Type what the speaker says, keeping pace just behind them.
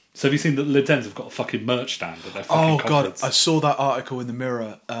So have you seen that Lib Dems have got a fucking merch stand at their fucking conference? God, I saw that article in the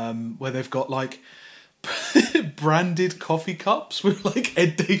Mirror where they've got like branded coffee cups with like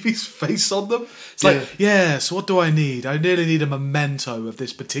Ed Davies' face on them. It's like, so what do I need? I nearly need a memento of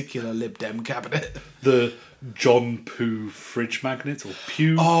this particular Lib Dem cabinet. The John Poo fridge magnet or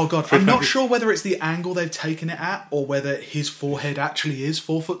Pew. Oh God, I'm not sure whether it's the angle they've taken it at or whether his forehead actually is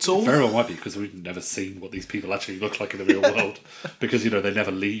 4 foot tall. Very well might be, because we've never seen what these people actually look like in the real world. Because, they never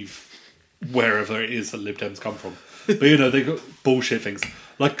leave wherever it is that Lib Dems come from. But, they got bullshit things.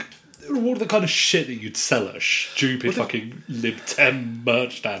 Like, what are the kind of shit that you'd sell at a stupid fucking Lib Dem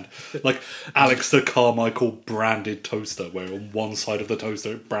merch stand? Like Alistair Carmichael branded toaster, where on one side of the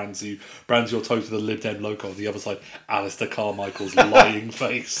toaster it brands your toast with the Lib Dem logo, on the other side Alistair Carmichael's lying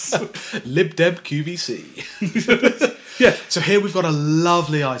face. Lib Dem QVC. Yeah. So here we've got a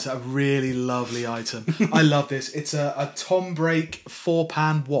lovely item, a really lovely item. I love this. It's a Tom Brake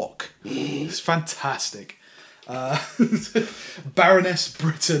 4-pan wok. It's fantastic. Baroness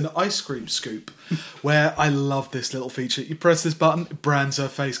Britain ice cream scoop, where I love this little feature. You press this button, it brands her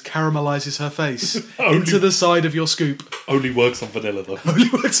face, caramelizes her face into the side of your scoop. Only works on vanilla though.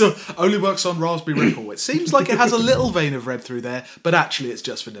 Only works on raspberry ripple. It seems like it has a little vein of red through there, but actually it's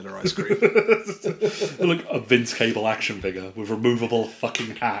just vanilla ice cream. Look, a Vince Cable action figure with removable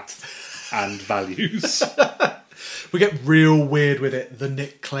fucking hat and values. We get real weird with it. The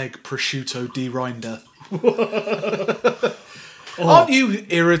Nick Clegg prosciutto de-rinder. Aren't you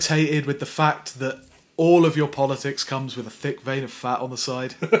irritated with the fact that all of your politics comes with a thick vein of fat on the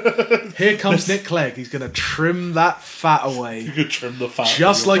side? Here comes Nick Clegg. He's going to trim that fat away. You could trim the fat.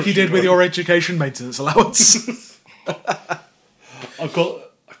 Just like he did with your education maintenance allowance. I've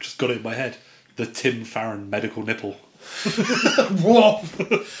just got it in my head. The Tim Farron medical nipple. Whoa.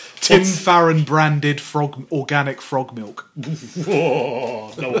 Tim Farron branded organic frog milk.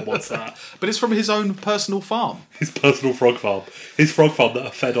 Whoa, no one wants that. But it's from his own personal farm. His personal frog farm. His frog farm that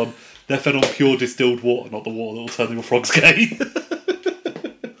they're fed on pure distilled water, not the water that will turn your frogs gay.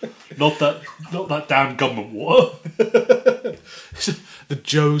 Not that damn government water. The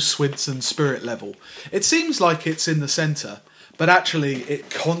Joe Swinson spirit level. It seems like it's in the centre, but actually it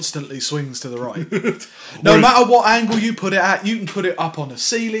constantly swings to the right. No matter what angle you put it at, you can put it up on a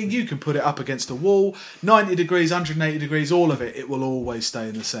ceiling, you can put it up against a wall, 90 degrees, 180 degrees, all of it, it will always stay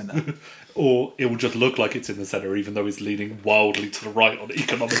in the centre. Or it will just look like it's in the centre, even though it's leaning wildly to the right on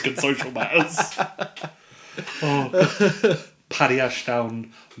economic and social matters. Paddy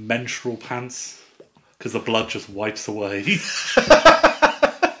Ashdown menstrual pants, because the blood just wipes away.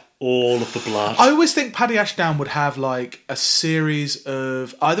 All of the blood. I always think Paddy Ashdown would have like a series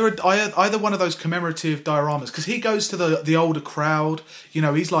of either one of those commemorative dioramas, because he goes to the older crowd.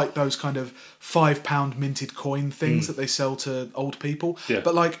 He's like those kind of £5 minted coin things that they sell to old people. Yeah.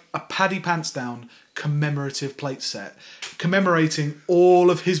 But like a Paddy Pants Down commemorative plate set commemorating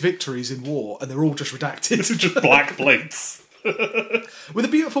all of his victories in war, and they're all just redacted. It's just black plates with a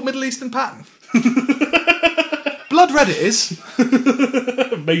beautiful Middle Eastern pattern. Blood red it is.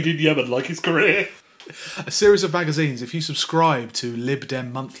 Made in Yemen like his career. A series of magazines, if you subscribe to Lib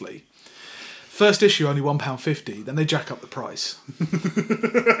Dem Monthly, first issue only £1.50, then they jack up the price. You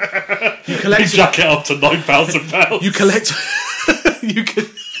collect They jack it up to £9,000. You collect you can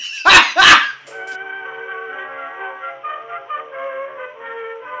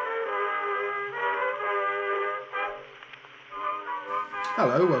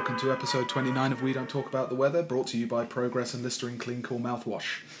Hello, welcome to episode 29 of We Don't Talk About the Weather, brought to you by Progress and Listerine Clean Cool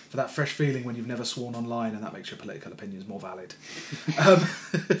Mouthwash, for that fresh feeling when you've never sworn online and that makes your political opinions more valid.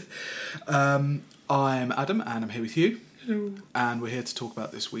 I'm Adam and I'm here with you. Hello. And we're here to talk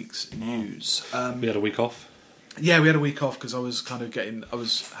about this week's news. We had a week off. Yeah, we had a week off because I was kind of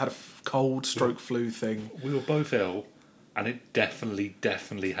had a cold stroke flu thing. We were both ill, and it definitely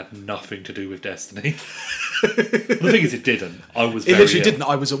had nothing to do with Destiny. The thing is, it didn't. I was very It literally ill. didn't.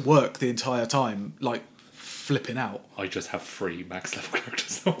 I was at work the entire time, like, flipping out. I just have 3 max level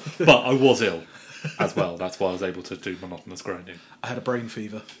characters now. But I was ill as well. That's why I was able to do monotonous grinding. I had a brain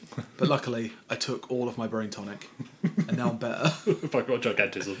fever, but luckily I took all of my brain tonic, and now I'm better. If I got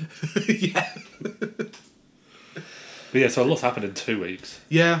gigantism. Yeah. But yeah, so a lot's happened in 2 weeks.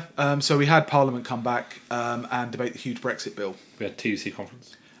 Yeah, so we had Parliament come back and debate the huge Brexit bill. We had TUC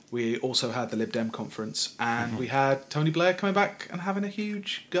conference. We also had the Lib Dem conference, and we had Tony Blair coming back and having a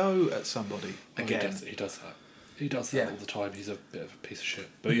huge go at somebody again. He does that. He does that Yeah. all the time. He's a bit of a piece of shit.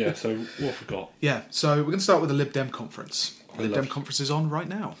 But yeah, so what have we got? Yeah, so we're going to start with the Lib Dem conference. The Lib Dem conference is on right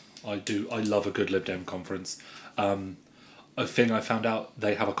now. I love a good Lib Dem conference. A thing I found out,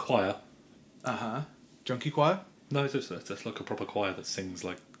 they have a choir. Junkie choir? No, it's like a proper choir that sings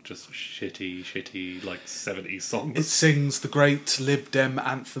like just shitty, like 70s songs. It sings the great Lib Dem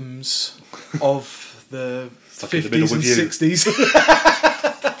anthems of the Stuck in the 50s middle and with you. 60s.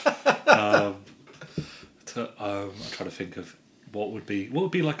 I'm trying to think of what would be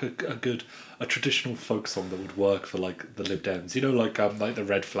like a traditional folk song that would work for like the Lib Dems. You know, like the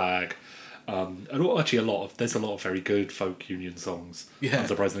Red Flag. And actually, there's a lot of very good folk union songs. Yeah.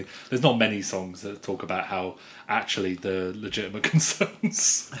 Unsurprisingly, there's not many songs that talk about how actually the legitimate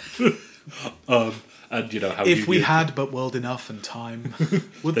concerns. And you know how If we had but world enough and time,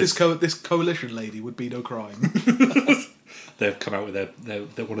 would this coalition lady would be no crime. They've come out with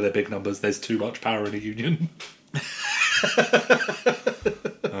their one of their big numbers. There's too much power in a union.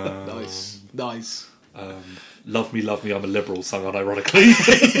 Nice. Love me, I'm a liberal, sung unironically.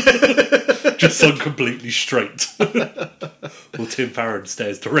 Just sung completely straight. Well, Tim Farron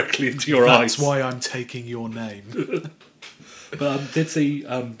stares directly into your eyes. That's why I'm taking your name. But did see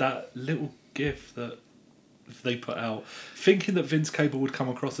that little gif that they put out, thinking that Vince Cable would come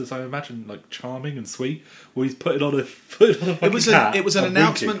across as, I imagine, like charming and sweet, where he's putting on a fucking hat. It was an and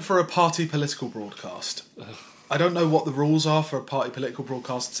announcement winking. for a party political broadcast. I don't know what the rules are for party political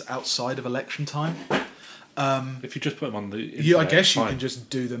broadcasts outside of election time. If you just put them on the internet, Yeah, I guess you fine. can just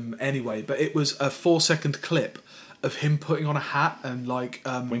do them anyway. But it was a 4-second clip of him putting on a hat and like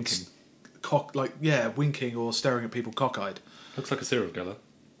Winking. winking or staring at people cockeyed. Looks like a serial killer.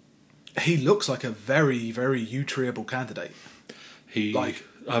 He looks like a very, very U-treeable candidate. I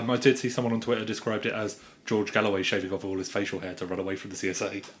did see someone on Twitter described it as George Galloway shaving off all his facial hair to run away from the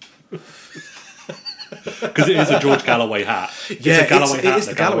CSA. Because it is a George Galloway hat. It's a Galloway hat. It is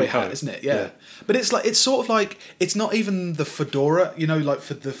the Galloway hat, coat. isn't it? Yeah. But it's sort of like, it's not even the fedora, you know, like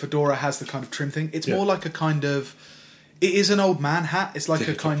the fedora has the kind of trim thing. It's more like a kind of, it is an old man hat. It's like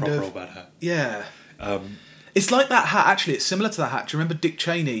a kind proper of, old man hat. yeah. It's like that hat, actually. It's similar to that hat. Do you remember Dick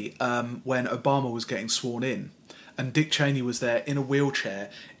Cheney when Obama was getting sworn in? And Dick Cheney was there in a wheelchair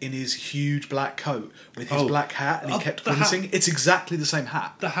in his huge black coat with his black hat, and he kept grimacing. It's exactly the same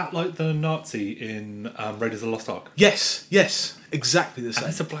hat. The hat like the Nazi in Raiders of the Lost Ark. Yes, exactly the same.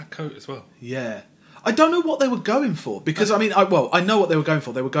 And it's a black coat as well. Yeah. I don't know what they were going for, because, I know what they were going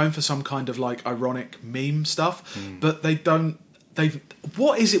for. They were going for some kind of, like, ironic meme stuff, but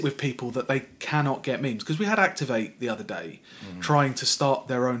what is it with people that they cannot get memes? Because we had Activate the other day trying to start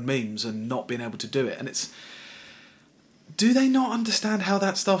their own memes and not being able to do it, and it's... Do they not understand how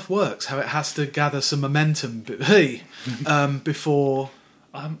that stuff works? How it has to gather some momentum before...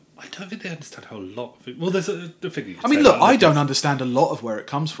 I don't think they understand how a lot of it... Well, there's the thing you can I mean, say look, about I it. don't understand a lot of where it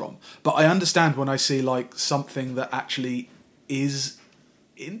comes from, but I understand when I see, like, something that actually is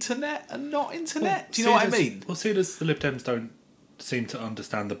internet and not internet. Do you know what I mean? Well, seeing as the Lib Dems don't seem to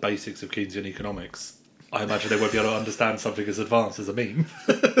understand the basics of Keynesian economics, I imagine they won't be able to understand something as advanced as a meme.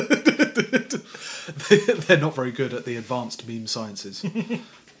 They're not very good at the advanced meme sciences.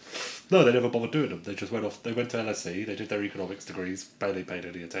 No, they never bothered doing them. They just went off. They went to LSE. They did their economics degrees. Barely paid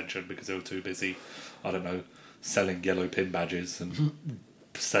any attention because they were too busy. I don't know, selling yellow pin badges and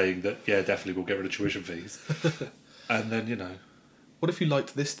saying that definitely we'll get rid of tuition fees. And then What if you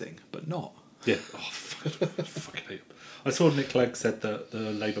liked this thing but not? yeah. Oh, fucking hate 'em. I saw Nick Clegg said that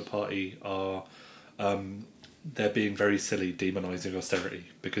the Labour Party are they're being very silly, demonising austerity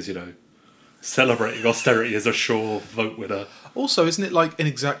because celebrating austerity is a sure vote winner. Also, isn't it like in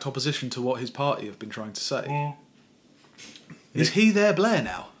exact opposition to what his party have been trying to say? Is he their Blair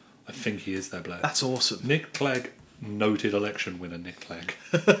now? I think he is their Blair. That's awesome. Nick Clegg, noted election winner Nick Clegg.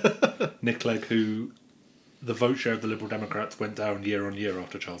 Nick Clegg, who the vote share of the Liberal Democrats went down year on year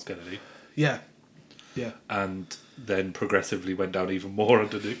after Charles Kennedy. Yeah. And then progressively went down even more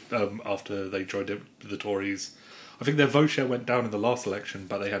after they joined the Tories. I think their vote share went down in the last election,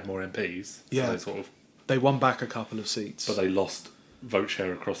 but they had more MPs. Yeah. So They won back a couple of seats. but they lost vote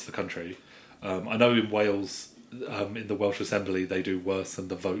share across the country. I know in Wales, in the Welsh Assembly, they do worse than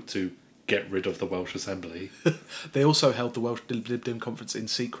the vote to get rid of the Welsh Assembly. They also held the Welsh Lib Dem conference in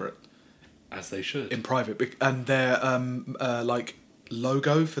secret. As they should. In private. And their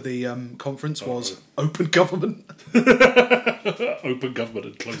logo for the conference was open government. Open government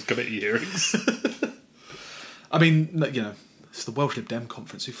and closed committee hearings. I mean, it's the Welsh Lib Dem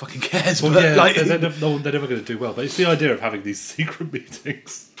conference. Who fucking cares? Well, But, they're never going to do well. But it's the idea of having these secret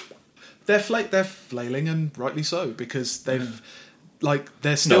meetings. they're flailing, and rightly so, because they've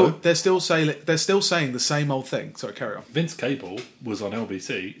they're still saying the same old thing. Sorry, carry on. Vince Cable was on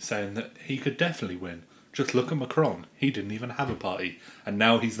LBC saying that he could definitely win. Just look at Macron. He didn't even have a party, and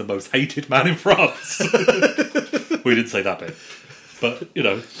now he's the most hated man in France. We didn't say that bit. But,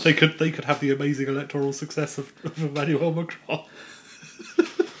 they could have the amazing electoral success of Emmanuel Macron.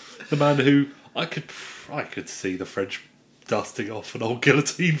 The man who I could see the French dusting off an old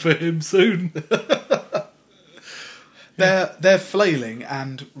guillotine for him soon. They're flailing,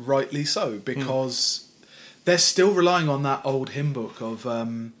 and rightly so, because they're still relying on that old hymn book of,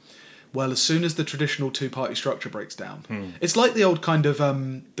 well, as soon as the traditional two-party structure breaks down, it's like the old kind of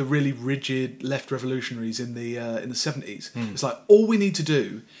the really rigid left revolutionaries in the 70s. It's like all we need to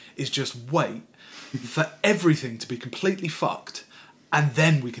do is just wait for everything to be completely fucked, and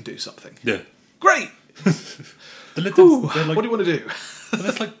then we can do something. Yeah, great. The Liberals, what do you want to do?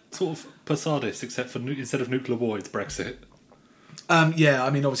 That's like sort of Posadis, except for instead of nuclear war, it's Brexit. Yeah, I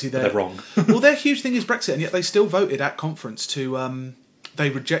mean, obviously they're wrong. Well, their huge thing is Brexit, and yet they still voted at conference to. They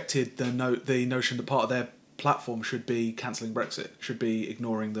rejected the notion that part of their platform should be cancelling Brexit, should be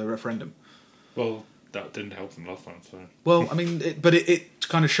ignoring the referendum. Well, that didn't help them last time, so. Well, I mean, it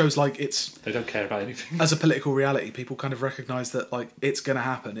kind of shows like it's. They don't care about anything. As a political reality, people kind of recognise that like it's going to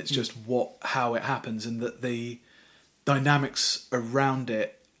happen. It's just how it happens, and that the dynamics around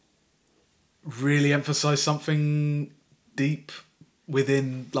it really emphasise something deep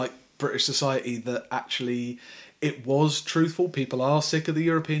within like British society, that actually it was truthful. People are sick of the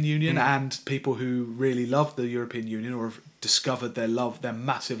European Union, and people who really love the European Union or have discovered their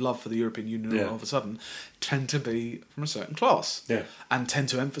massive love for the European Union all of a sudden, tend to be from a certain class, and tend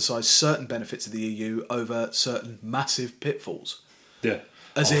to emphasise certain benefits of the EU over certain massive pitfalls. Yeah.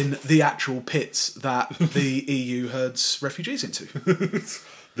 As in the actual pits that the EU herds refugees into.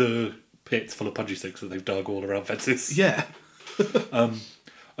 The pits full of punji sticks that they've dug all around fences. Yeah.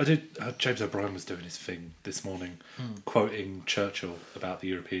 James O'Brien was doing his thing this morning, quoting Churchill about the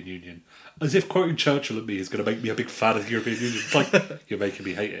European Union. As if quoting Churchill at me is going to make me a big fan of the European Union. It's like, you're making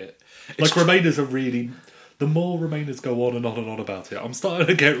me hate it. Like, Remainers are really... The more Remainers go on and on and on about it, I'm starting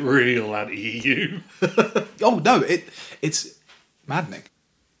to get real anti-EU. Oh, no, it's maddening.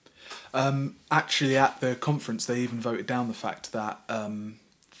 Actually, at the conference, they even voted down the fact that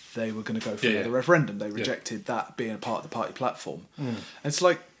they were going to go for the referendum. They rejected that being a part of the party platform. It's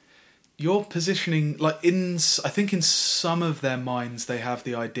like you're positioning, like I think in some of their minds they have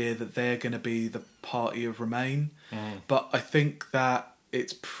the idea that they're going to be the party of Remain, but I think that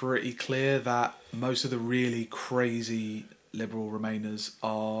it's pretty clear that most of the really crazy liberal Remainers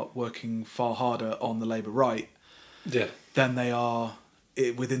are working far harder on the Labour right than they are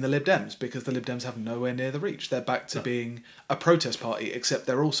within the Lib Dems, because the Lib Dems have nowhere near the reach. They're back to being a protest party, except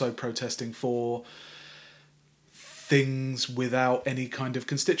they're also protesting for things without any kind of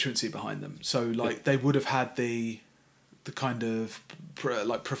constituency behind them. So, like, they would have had the kind of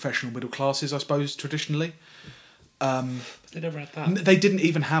professional middle classes, I suppose, traditionally. They never had that. They didn't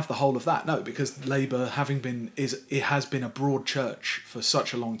even have the whole of that, no, because Labour, it has been a broad church for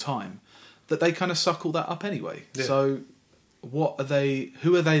such a long time that they kind of suck all that up anyway. Yeah. So, what are they?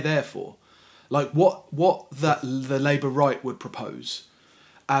 Who are they there for? Like, what the Labour right would propose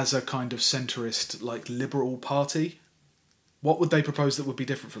as a kind of centrist, like, liberal party? What would they propose that would be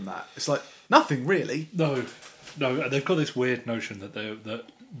different from that? It's like nothing really. No, and they've got this weird notion that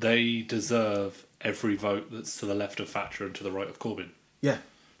they deserve every vote that's to the left of Thatcher and to the right of Corbyn. Yeah.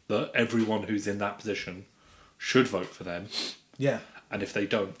 That everyone who's in that position should vote for them. Yeah. And if they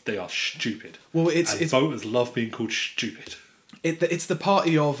don't, they are stupid. Well, voters love being called stupid. It's the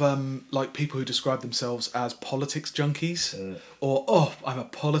party of like people who describe themselves as politics junkies, or I'm a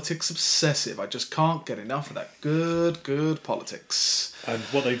politics obsessive. I just can't get enough of that good politics. And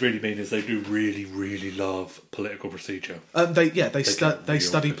what they really mean is they do really, really love political procedure. They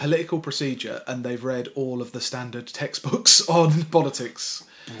study political procedure, and they've read all of the standard textbooks on politics,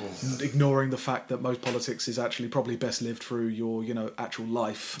 ignoring the fact that most politics is actually probably best lived through your actual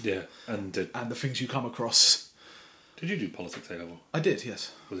life. Yeah, and the things you come across. Did you do politics A level? I did,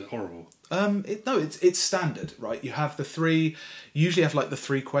 yes. Was it horrible? It's standard, right? You have usually have like the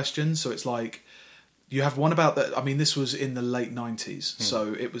three questions, so it's like you have one about that. I mean, this was in the late 90s,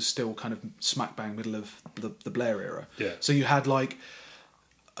 so it was still kind of smack bang middle of the Blair era. Yeah. So you had like,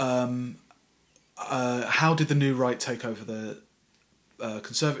 how did the New Right take over the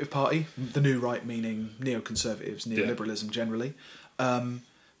Conservative Party? The New Right meaning neoconservatives, neoliberalism generally.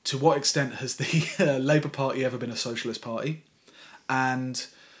 To what extent has the Labour Party ever been a socialist party? And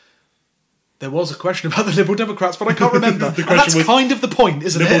there was a question about the Liberal Democrats, but I can't remember. That's kind of the point,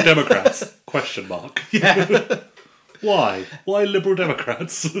 isn't Liberal it? Democrats? Question mark. Yeah. Why? Why Liberal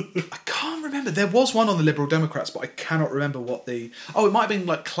Democrats? I can't remember. There was one on the Liberal Democrats, but I cannot remember what the... Oh, it might have been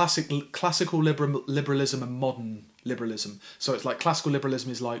like classical liberalism and modern liberalism. So it's like classical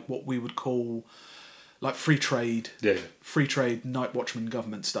liberalism is like what we would call like free trade, Yeah. free trade, night watchman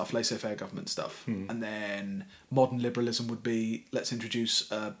government stuff, laissez-faire government stuff, and then modern liberalism would be let's introduce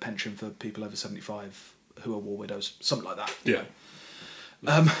a pension for people over 75 who are war widows, something like that. Yeah.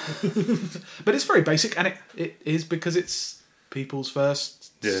 But it's very basic, and it is because it's people's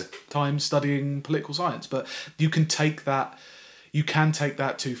first time studying political science. But you can take that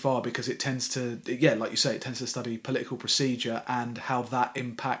too far because it tends to, like you say, it tends to study political procedure and how that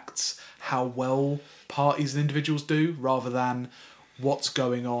impacts how well parties and individuals do, rather than what's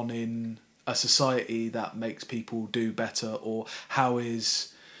going on in a society that makes people do better, or how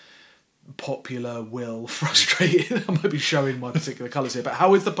is popular will frustrated. I might be showing my particular colours here, but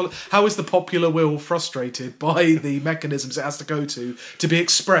how is the popular will frustrated by the mechanisms it has to go to be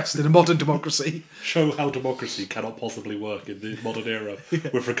expressed in a modern democracy? Show how democracy cannot possibly work in the modern era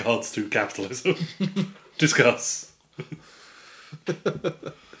with regards to capitalism. Discuss.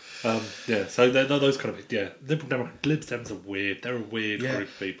 So they're those kind of Lib Dems are weird. They're a weird group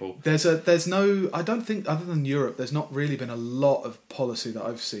of people. There's no, I don't think, other than Europe, there's not really been a lot of policy that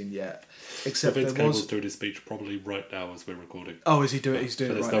I've seen yet. Except Vince there was Cable's doing his speech probably right now as we're recording. Oh, is he doing? He's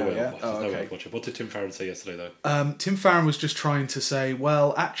doing it right now. Yeah. No way to watch it. What did Tim Farron say yesterday, though? Tim Farron was just trying to say,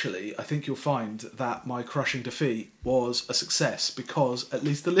 well, actually, I think you'll find that my crushing defeat was a success because at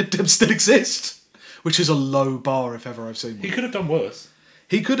least the Lib Dems still exist, which is a low bar if ever I've seen one. He could have done worse.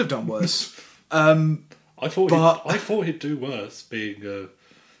 He could have done worse. I thought he'd do worse, being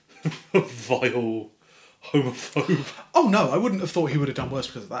a vile homophobe. Oh no, I wouldn't have thought he would have done worse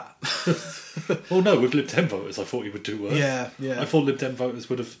because of that. Well, no, with Lib Dem voters, I thought he would do worse. Yeah. I thought Lib Dem voters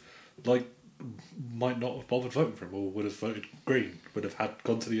would have, might not have bothered voting for him, or would have voted Green, would have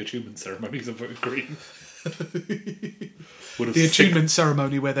gone to the attunement ceremonies and voted Green. The attunement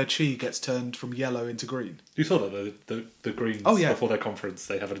ceremony where their chi gets turned from yellow into green. You saw that the Greens before their conference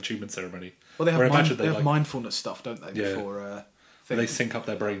they have an attunement ceremony. Well, they have mindfulness stuff, don't they? Yeah. Before they sync up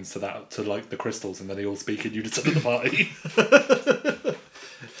their brains to the crystals, and then they all speak in unison of the party.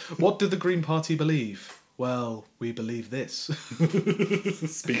 What do the Green Party believe? Well, we believe this.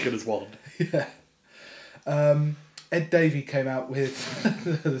 Speaking as one. Yeah. Ed Davey came out with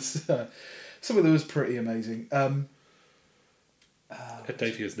something that was pretty amazing. Ed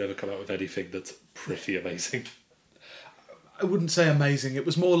Davey has never come out with anything that's pretty amazing. I wouldn't say amazing. It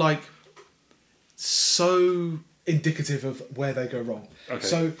was more like so indicative of where they go wrong. Okay.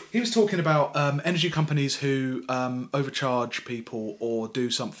 So he was talking about energy companies who overcharge people or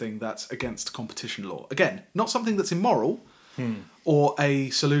do something that's against competition law. Again, not something that's immoral or a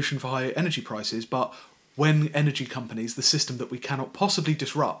solution for higher energy prices, but when energy companies, the system that we cannot possibly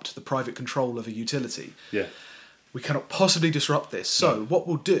disrupt, the private control of a utility, we cannot possibly disrupt this. So what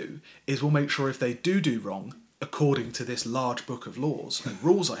we'll do is we'll make sure if they do wrong, according to this large book of laws and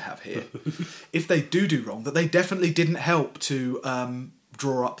rules I have here, if they do wrong, that they definitely didn't help to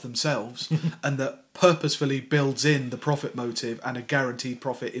draw up themselves, and that purposefully builds in the profit motive and a guaranteed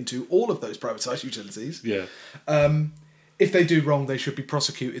profit into all of those privatised utilities. Yeah. If they do wrong, they should be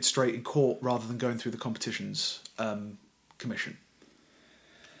prosecuted straight in court rather than going through the Competitions Commission.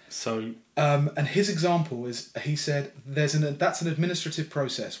 So, and his example is, he said, that's an administrative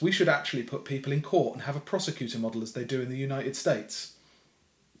process. We should actually put people in court and have a prosecutor model as they do in the United States.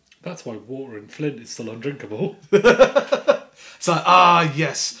 That's why water in Flint is still undrinkable. It's like,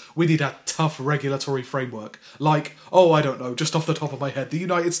 yes, we need a tough regulatory framework. Like, I don't know, just off the top of my head, the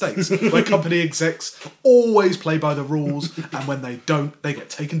United States, where company execs always play by the rules, and when they don't, they get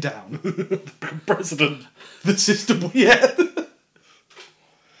taken down. President. The system, yeah.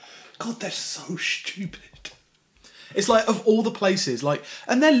 God, they're so stupid. It's like, of all the places,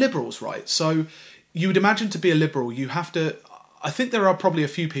 and they're liberals, right? So you would imagine to be a liberal, you have to... I think there are probably a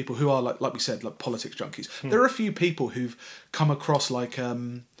few people who are, like we said, like politics junkies. There are a few people who've come across, like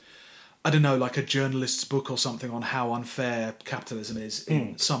a journalist's book or something on how unfair capitalism is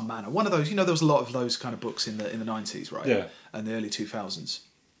in some manner. One of those, there was a lot of those kind of books in the 90s, right? Yeah. And the early 2000s.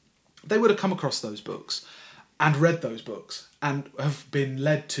 They would have come across those books and read those books and have been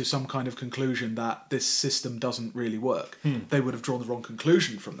led to some kind of conclusion that this system doesn't really work. They would have drawn the wrong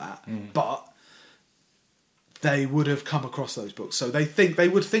conclusion from that, but they would have come across those books. So they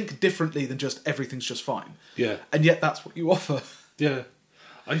would think differently than just everything's just fine. Yeah. And yet that's what you offer. Yeah.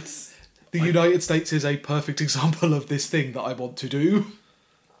 The United States is a perfect example of this thing that I want to do.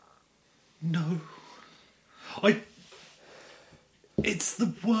 No. It's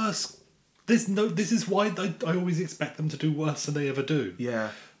the worst. This is why I always expect them to do worse than they ever do.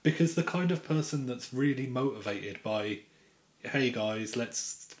 Yeah. Because the kind of person that's really motivated by, hey guys,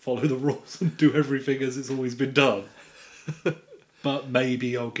 let's follow the rules and do everything as it's always been done. But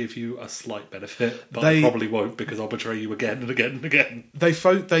maybe I'll give you a slight benefit, but I probably won't because I'll betray you again and again and again. They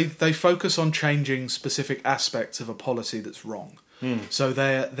focus on changing specific aspects of a policy that's wrong. So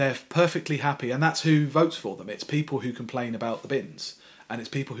they're perfectly happy, and that's who votes for them. It's people who complain about the bins, and it's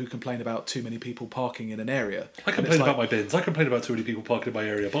people who complain about too many people parking in an area. I complain about my bins. I complain about too many people parking in my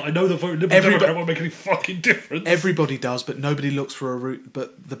area, but I know the vote Liberal Democrat won't make any fucking difference. Everybody does, but nobody looks for a root.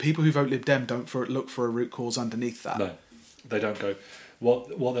 But the people who vote Lib Dem don't look for a root cause underneath that. No, they don't go.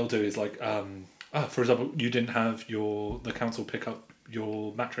 What they'll do is like, for example, you didn't have the council pick up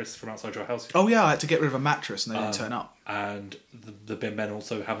your mattress from outside your house. Oh yeah, I had to get rid of a mattress and they didn't turn up. And the bin men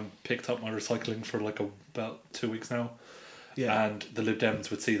also haven't picked up my recycling for about 2 weeks now. Yeah. And the Lib Dems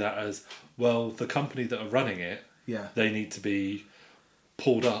would see that as, well, the company that are running it, they need to be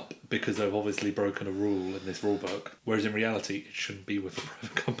pulled up because they've obviously broken a rule in this rule book. Whereas in reality, it shouldn't be with a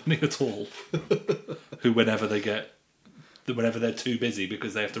private company at all. Who, whenever they're too busy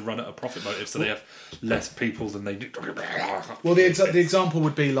because they have to run at a profit motive, so they have less people than they do. Well, the example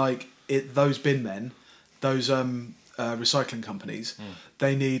would be like those bin men, those recycling companies.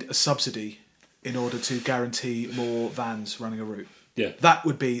 They need a subsidy in order to guarantee more vans running a route. Yeah, that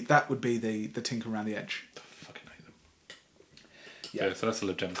would be the tinker around the edge. I fucking hate them. Yeah, so that's the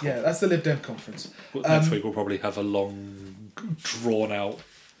Lib Dem conference. Yeah, that's the Lib Dem conference. Next week we'll probably have a long, drawn out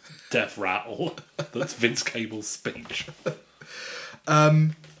death rattle that's Vince Cable's speech.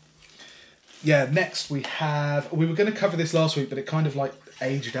 Next we were going to cover this last week, but it kind of like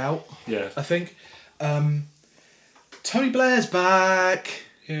aged out. Yeah, I think Tony Blair's back.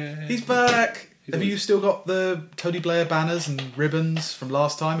 Yeah, he's back. Have you still got the Tony Blair banners and ribbons from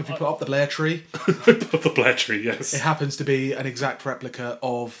last time? Have you put up the Blair tree? The Blair tree, yes. It happens to be an exact replica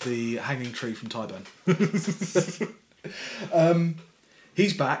of the hanging tree from Tyburn.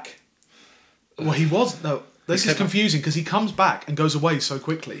 He's back. Well, he was... No, this is confusing because he comes back and goes away so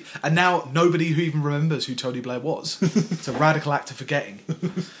quickly. And now nobody who even remembers who Tony Blair was. It's a radical act of forgetting.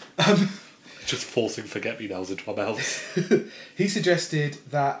 Just forcing forget-me-nows into our mouths. He suggested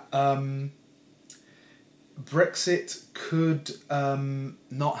that Brexit could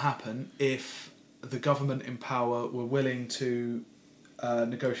not happen if the government in power were willing to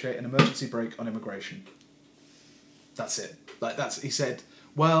negotiate an emergency break on immigration. That's it. He said,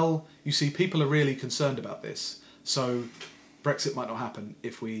 well, you see, people are really concerned about this, so Brexit might not happen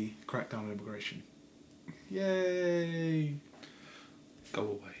if we crack down on immigration. Yay! Go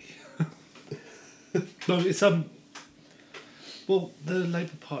away. No, it's well, the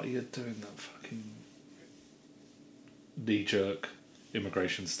Labour Party are doing that fucking knee-jerk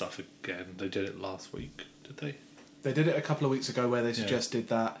immigration stuff again. They did it last week, did they? They did it a couple of weeks ago where they suggested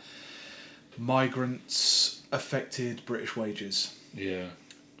that migrants affected British wages. Yeah.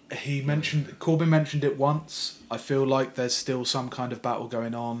 Corbyn mentioned it once. I feel like there's still some kind of battle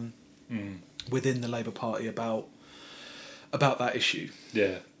going on within the Labour Party about that issue.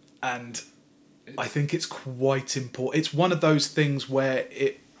 Yeah. And I think it's quite important. It's one of those things where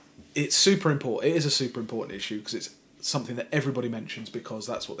it's super important. It is a super important issue because it's something that everybody mentions because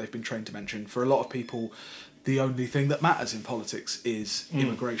that's what they've been trained to mention. For a lot of people, the only thing that matters in politics is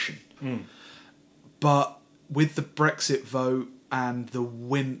immigration. But with the Brexit vote and the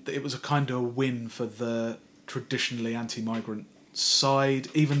win, it was a kind of a win for the traditionally anti-migrant side,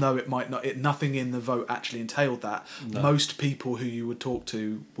 even though it might not. Nothing in the vote actually entailed that. No. Most people who you would talk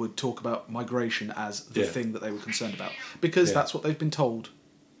to would talk about migration as the thing that they were concerned about because that's what they've been told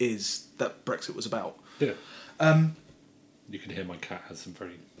is that Brexit was about. Yeah. You can hear my cat has some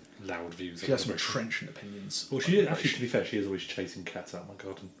very loud views. She has some trenchant opinions. Well, she is, actually, to be fair, she is always chasing cats out of my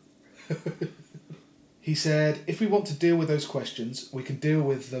garden. He said, if we want to deal with those questions, we can deal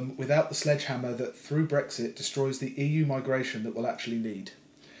with them without the sledgehammer that, through Brexit, destroys the EU migration that we'll actually need.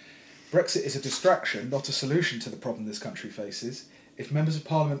 Brexit is a distraction, not a solution to the problem this country faces. If members of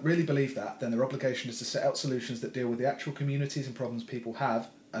Parliament really believe that, then their obligation is to set out solutions that deal with the actual communities and problems people have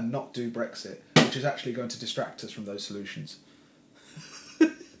and not do Brexit, which is actually going to distract us from those solutions.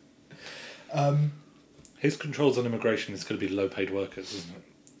 His controls on immigration is going to be low-paid workers, isn't it?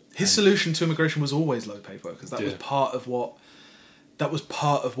 His solution to immigration was always low-paid workers. That was part of what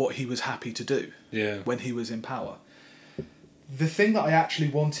he was happy to do when he was in power. The thing that I actually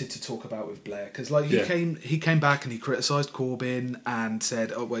wanted to talk about with Blair, because he came back and he criticised Corbyn and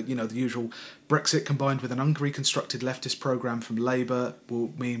said, oh well, the usual Brexit combined with an unreconstructed leftist programme from Labour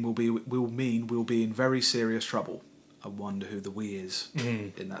will mean we'll be in very serious trouble. I wonder who the we is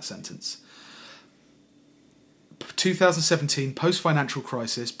in that sentence. 2017, post-financial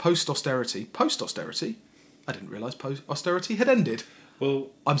crisis, post-austerity. Post-austerity? I didn't realise post-austerity had ended. Well,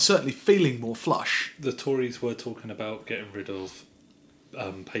 I'm certainly feeling more flush. The Tories were talking about getting rid of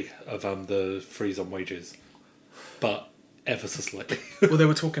the freeze on wages, but ever so slightly. Well, they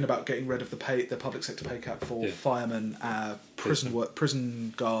were talking about getting rid of the public sector pay cap for firemen,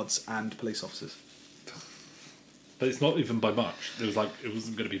 prison guards, and police officers. But it's not even by much. It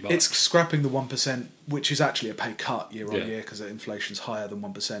wasn't going to be much. It's scrapping the 1%, which is actually a pay cut year on year because inflation's higher than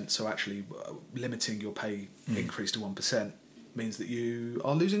 1%. So actually limiting your pay increase to 1% means that you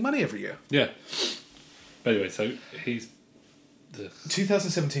are losing money every year. Yeah. But anyway, so he's...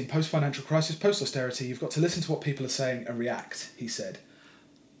 2017, post-financial crisis, post-austerity, you've got to listen to what people are saying and react, he said.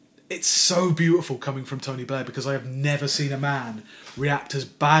 It's so beautiful coming from Tony Blair because I have never seen a man react as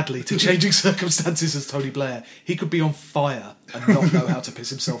badly to changing circumstances as Tony Blair. He could be on fire and not know how to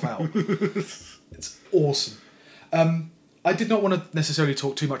piss himself out. It's awesome. I did not want to necessarily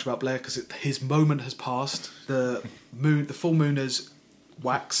talk too much about Blair because his moment has passed. The full moon has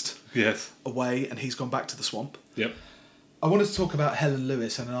waxed away and he's gone back to the swamp. Yep. I wanted to talk about Helen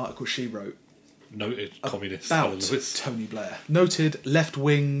Lewis and an article she wrote. Noted communist Helen Lewis. Tony Blair. Noted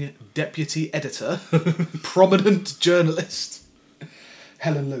left-wing deputy editor, prominent journalist,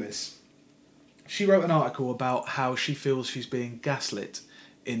 Helen Lewis. She wrote an article about how she feels she's being gaslit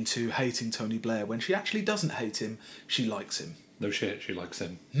into hating Tony Blair when she actually doesn't hate him, she likes him. No shit, she likes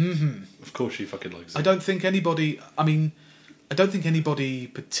him. Mm-hmm. Of course she fucking likes him. I don't think anybody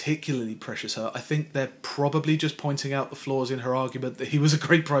particularly pressures her. I think they're probably just pointing out the flaws in her argument that he was a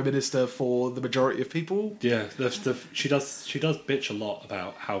great Prime Minister for the majority of people. Yeah, she does bitch a lot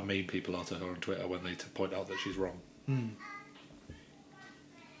about how mean people are to her on Twitter when they point out that she's wrong.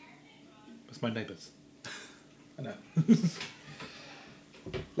 That's my neighbours. I know.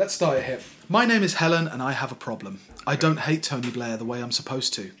 Let's start it here. My name is Helen and I have a problem. I don't hate Tony Blair the way I'm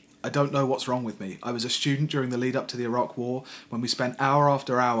supposed to. I don't know what's wrong with me. I was a student during the lead up to the Iraq War when we spent hour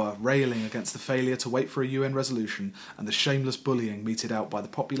after hour railing against the failure to wait for a UN resolution and the shameless bullying meted out by the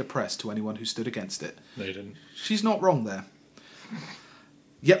popular press to anyone who stood against it. No, you didn't. She's not wrong there.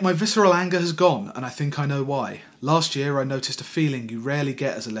 Yet my visceral anger has gone, and I think I know why. Last year I noticed a feeling you rarely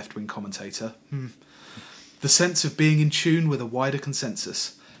get as a left-wing commentator. The sense of being in tune with a wider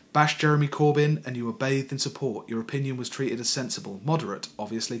consensus. Bash Jeremy Corbyn and you were bathed in support. Your opinion was treated as sensible, moderate,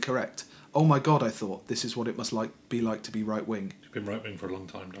 obviously correct. Oh my God, I thought, this is what it must be like to be right-wing. You've been right-wing for a long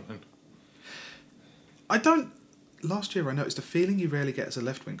time, Last year I noticed a feeling you rarely get as a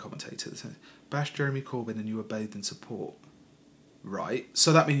left-wing commentator. Bash Jeremy Corbyn and you were bathed in support. Right,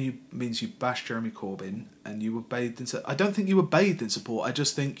 so that means you bashed Jeremy Corbyn and you were bathed in support. I don't think you were bathed in support, I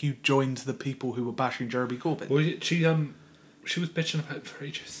just think you joined the people who were bashing Jeremy Corbyn. Well, she was bitching about it for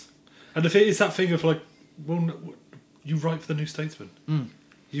ages. And if it is that thing of like, well, you write for the New Statesman.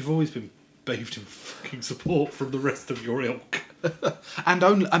 You've always been bathed in fucking support from the rest of your ilk.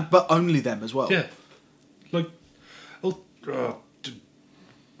 but only them as well. Yeah. Like,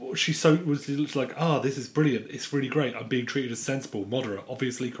 she was like, this is brilliant. It's really great. I'm being treated as sensible, moderate,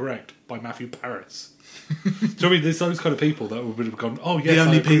 obviously correct by Matthew Paris. Do you know what I mean? There's those kind of people that would have gone, oh yes,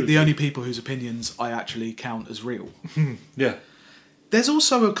 the only people whose opinions I actually count as real. Yeah. There's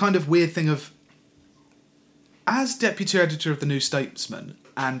also a kind of weird thing of, as deputy editor of the New Statesman,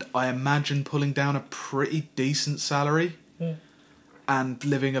 and I imagine pulling down a pretty decent salary and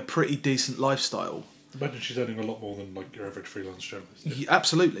living a pretty decent lifestyle. Imagine she's earning a lot more than like your average freelance journalist. Yeah,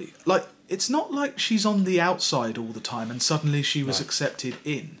 absolutely. Like, it's not like she's on the outside all the time and suddenly she was accepted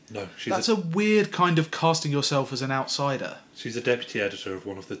in. No, that's a weird kind of casting yourself as an outsider. She's a deputy editor of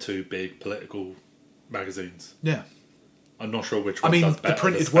one of the two big political magazines. Yeah. I'm not sure which one does better, the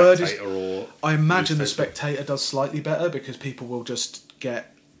printed word is. Or I imagine the Spectator does slightly better because people will just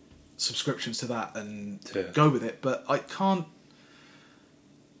get subscriptions to that and go with it. But I can't.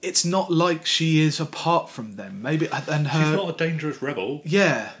 It's not like she is apart from them. Maybe and her. She's not a dangerous rebel.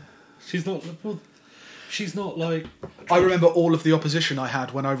 Yeah. She's not. Well, she's not like. I remember all of the opposition I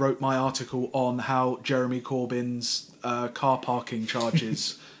had when I wrote my article on how Jeremy Corbyn's car parking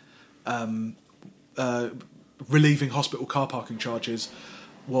charges. Relieving hospital car parking charges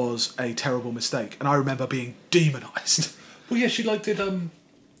was a terrible mistake, and I remember being demonised. Well, yeah, she did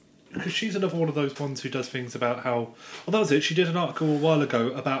because she's another one of those ones who does things about how. Well, that was it. She did an article a while ago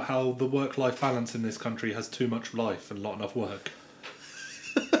about how the work-life balance in this country has too much life and not enough work.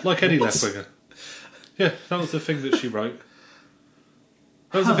 Like any left winger. Yeah, that was the thing that she wrote.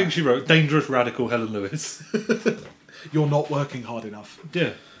 That was the thing she wrote. Dangerous radical Helen Lewis. You're not working hard enough.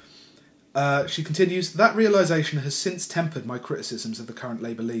 Yeah. She continues, that realisation has since tempered my criticisms of the current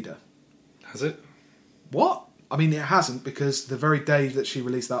Labour leader. Has it? What? I mean, it hasn't, because the very day that she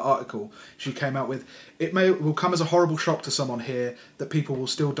released that article, she came out with, will come as a horrible shock to someone here that people will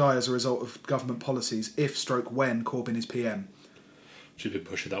still die as a result of government policies if/when Corbyn is PM. She's been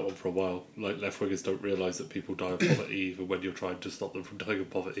pushing that one for a while. Like, left-wingers don't realise that people die of poverty even when you're trying to stop them from dying of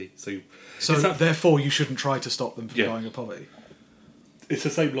poverty. So therefore, you shouldn't try to stop them from dying of poverty. It's the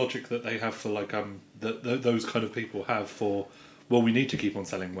same logic that they have for, like, those kind of people have for, well, we need to keep on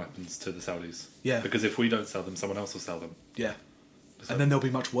selling weapons to the Saudis. Yeah. Because if we don't sell them, someone else will sell them. Yeah. And then there'll be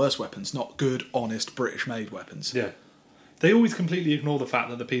much worse weapons, not good, honest, British-made weapons. Yeah. They always completely ignore the fact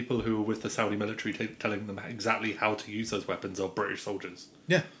that the people who are with the Saudi military telling them exactly how to use those weapons are British soldiers.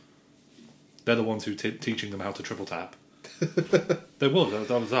 Yeah. They're the ones who teaching them how to triple tap. They will. That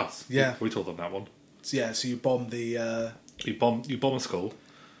was us. Yeah. We taught them that one. Yeah, so you bomb the... You bomb a school,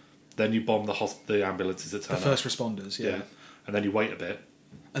 then you bomb the ambulances that turn up. The first responders, yeah. And then you wait a bit.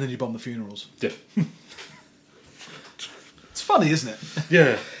 And then you bomb the funerals. Yeah. It's funny, isn't it?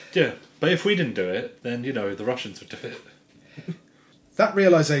 Yeah, yeah. But if we didn't do it, then, the Russians would do it. That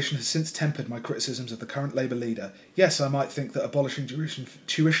realisation has since tempered my criticisms of the current Labour leader. Yes, I might think that abolishing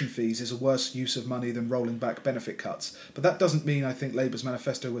tuition fees is a worse use of money than rolling back benefit cuts, but that doesn't mean I think Labour's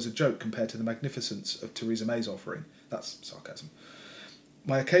manifesto was a joke compared to the magnificence of Theresa May's offering. That's sarcasm.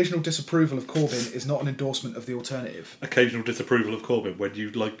 My occasional disapproval of Corbyn is not an endorsement of the alternative. Occasional disapproval of Corbyn when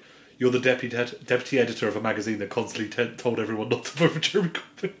you're the deputy editor of a magazine that constantly told everyone not to vote for Jeremy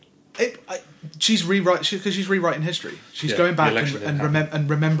Corbyn. She's rewriting history. She's going back and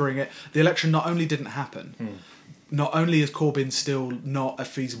remembering it. The election not only didn't happen, not only is Corbyn still not a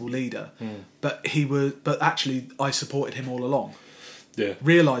feasible leader, but actually I supported him all along. Yeah,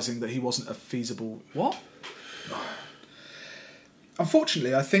 realising that he wasn't a feasible what.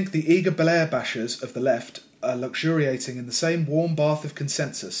 Unfortunately, I think the eager Blair bashers of the left are luxuriating in the same warm bath of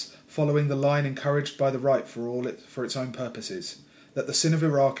consensus, following the line encouraged by the right for its own purposes. That the sin of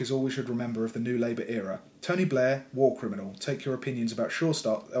Iraq is all we should remember of the new Labour era. Tony Blair, war criminal. Take your opinions about Sure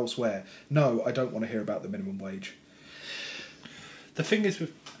Start elsewhere. No, I don't want to hear about the minimum wage. The thing is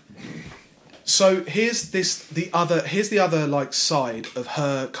with... So here's the other like side of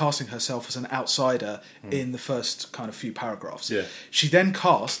her casting herself as an outsider in the first kind of few paragraphs. Yeah. She then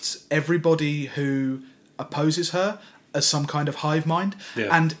casts everybody who opposes her as some kind of hive mind. Yeah.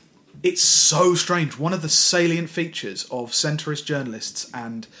 And it's so strange. One of the salient features of centrist journalists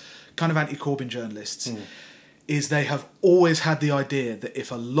and kind of anti-Corbyn journalists is they have always had the idea that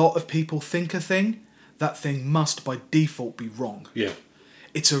if a lot of people think a thing, that thing must by default be wrong. Yeah.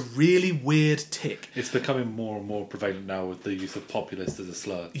 It's a really weird tick. It's becoming more and more prevalent now with the use of populist as a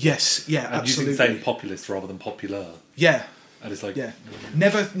slur. Yes, yeah, and absolutely. using saying populist rather than popular. Yeah. And it's like... Yeah.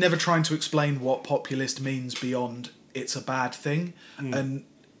 Never trying to explain what populist means beyond it's a bad thing. And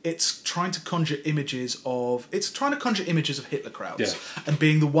it's trying to conjure images of Hitler crowds and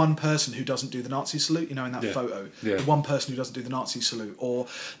being the one person who doesn't do the Nazi salute, in that photo, the one person who doesn't do the Nazi salute, or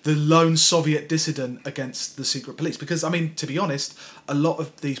the lone Soviet dissident against the secret police. Because, to be honest, a lot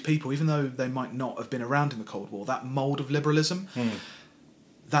of these people, even though they might not have been around in the Cold War, that mould of liberalism,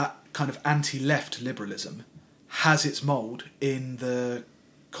 that kind of anti-left liberalism, has its mould in the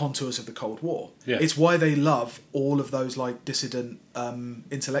contours of the Cold War. Yeah. It's why they love all of those like dissident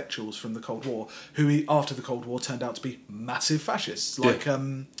intellectuals from the Cold War who after the Cold War turned out to be massive fascists, like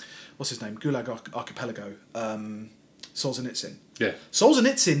what's his name, Gulag Archipelago, Solzhenitsyn. Yeah,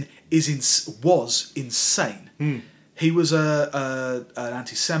 Solzhenitsyn was insane. He was an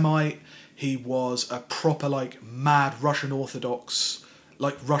anti-Semite. He was a proper like mad Russian Orthodox,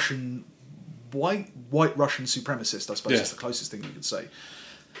 like Russian white Russian supremacist. I suppose is the closest thing you could say.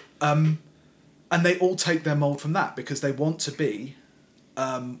 And they all take their mould from that because they want to be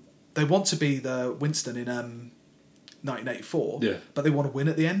the Winston in 1984, but they want to win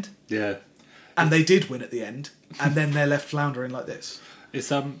at the end. Yeah, and they did win at the end, and then they're left floundering like this.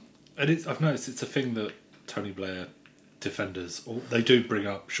 I've noticed it's a thing that Tony Blair defenders they do bring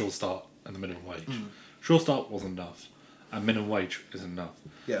up Sure Start and the minimum wage. Sure Start wasn't enough, and minimum wage isn't enough.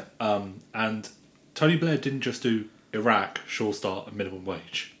 Yeah, and Tony Blair didn't just do Iraq, Sure Start, and minimum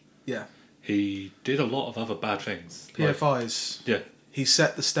wage. Yeah. He did a lot of other bad things. PFIs. He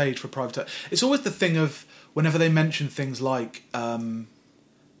set the stage for private... It's always the thing of, whenever they mention things like the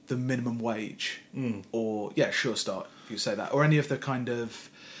minimum wage, or, Sure Start, if you say that, or any of the kind of...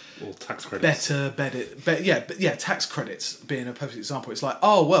 Or tax credits. Tax credits being a perfect example. It's like,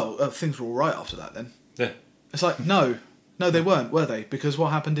 oh, well, things were all right after that then. Yeah. It's like, no, they weren't, were they? Because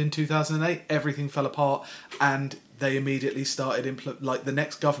what happened in 2008, everything fell apart, and they immediately started the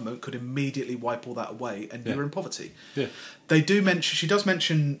next government could immediately wipe all that away, and you were in poverty. Yeah, she does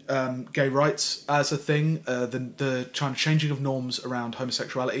mention gay rights as a thing, the kind of changing of norms around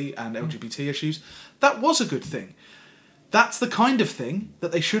homosexuality and LGBT issues. That was a good thing. That's the kind of thing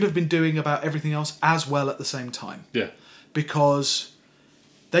that they should have been doing about everything else as well at the same time. Yeah, because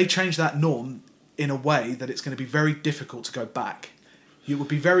they changed that norm in a way that it's going to be very difficult to go back. It would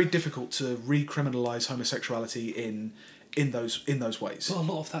be very difficult to recriminalise homosexuality in those ways. Well, a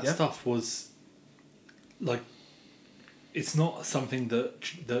lot of that stuff was like, it's not something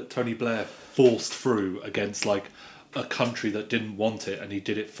that Tony Blair forced through against like a country that didn't want it, and he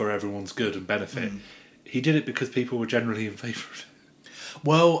did it for everyone's good and benefit. He did it because people were generally in favour of it.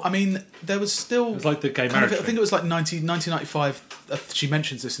 Well, I mean, there was still... It was like the gay marriage I think it was like 1995... she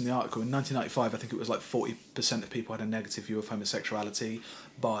mentions this in the article. In 1995, I think it was like 40% of people had a negative view of homosexuality.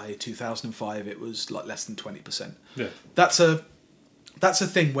 By 2005, it was like less than 20%. Yeah. That's a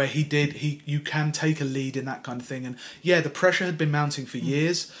thing where you can take a lead in that kind of thing. And yeah, the pressure had been mounting for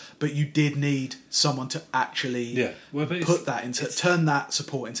years, but you did need someone to actually turn that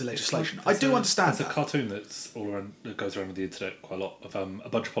support into legislation. I do understand that. There's a cartoon that's all around, that goes around the internet quite a lot, of a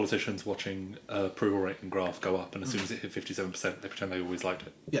bunch of politicians watching approval rating graph go up, and as soon as it hit 57%, they pretend they always liked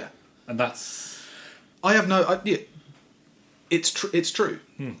it. Yeah. And that's... It's true.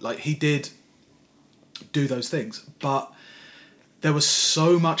 Like, he did do those things, but... there was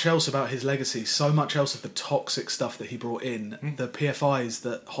so much else about his legacy, so much else of the toxic stuff that he brought in, the PFIs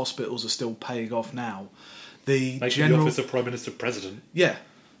that hospitals are still paying off now, the office of Prime Minister President. Yeah,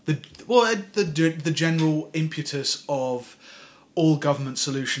 the general impetus of all government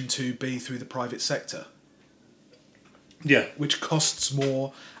solution to be through the private sector. Yeah, which costs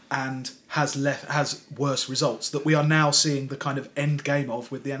more and has worse results that we are now seeing the kind of end game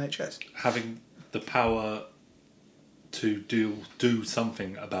of with the NHS. Having the power to do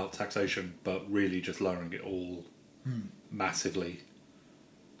something about taxation, but really just lowering it all massively,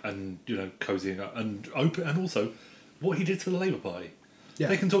 and cozying up and open, and also what he did to the Labour Party. Yeah.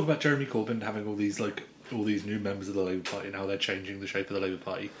 They can talk about Jeremy Corbyn having all these new members of the Labour Party and how they're changing the shape of the Labour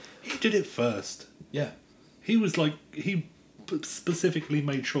Party. He did it first. Yeah, he was he specifically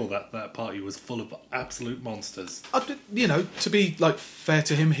made sure that party was full of absolute monsters. To be fair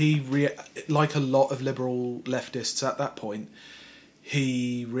to him, he like a lot of liberal leftists at that point,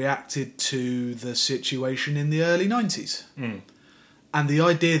 he reacted to the situation in the early 90s. And the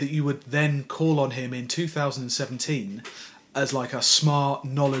idea that you would then call on him in 2017 as like a smart,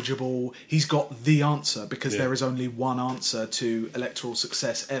 knowledgeable, he's got the answer, because there is only one answer to electoral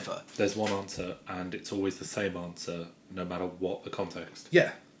success ever. There's one answer, and it's always the same answer, no matter what the context.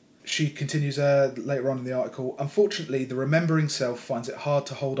 Yeah. She continues later on in the article, unfortunately, the remembering self finds it hard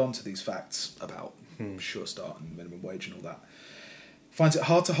to hold on to these facts about Sure Start and minimum wage and all that. Finds it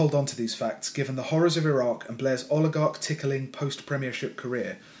hard to hold on to these facts, given the horrors of Iraq and Blair's oligarch-tickling post-premiership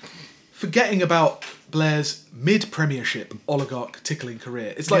career. Forgetting about Blair's mid-premiership oligarch-tickling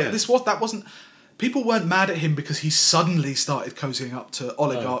career. It's like, that wasn't... People weren't mad at him because he suddenly started cozying up to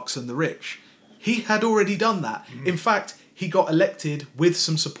oligarchs and the rich. He had already done that. In fact, he got elected with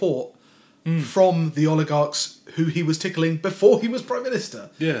some support from the oligarchs who he was tickling before he was Prime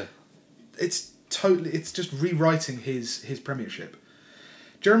Minister. Yeah. It's just rewriting his premiership.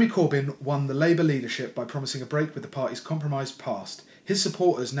 Jeremy Corbyn won the Labour leadership by promising a break with the party's compromised past. His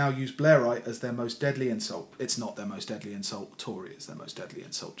supporters now use Blairite as their most deadly insult. It's not their most deadly insult. Tory is their most deadly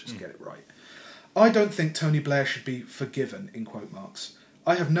insult. Just get it right. I don't think Tony Blair should be forgiven, in quote marks.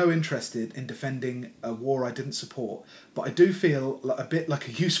 I have no interest in defending a war I didn't support, but I do feel a bit like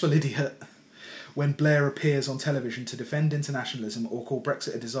a useful idiot when Blair appears on television to defend internationalism or call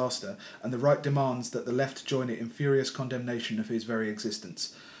Brexit a disaster, and the right demands that the left join it in furious condemnation of his very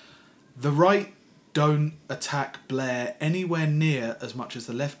existence. The right don't attack Blair anywhere near as much as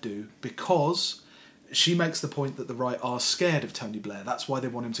the left do, because she makes the point that the right are scared of Tony Blair. That's why they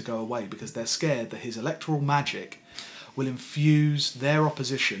want him to go away, because they're scared that his electoral magic will infuse their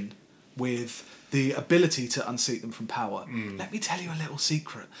opposition with the ability to unseat them from power. Let me tell you a little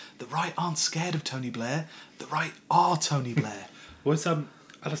secret. The right aren't scared of Tony Blair. The right are Tony Blair. Alistair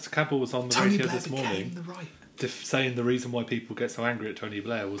Campbell was on the Tony radio Blair this morning the right. Saying the reason why people get so angry at Tony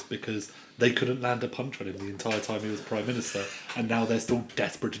Blair was because they couldn't land a punch on him the entire time he was Prime Minister, and now they're still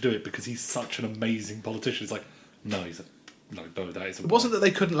desperate to do it because he's such an amazing politician. It's like, no, that isn't. It wasn't that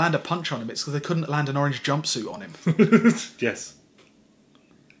they couldn't land a punch on him, it's because they couldn't land an orange jumpsuit on him. Yes.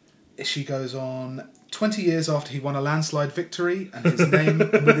 She goes on, 20 years after he won a landslide victory, and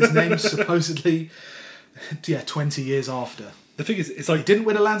his name supposedly... 20 years after. The thing is, it's like... He didn't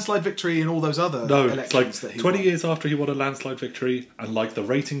win a landslide victory in all those other elections that he 20 won. years after he won a landslide victory, and like the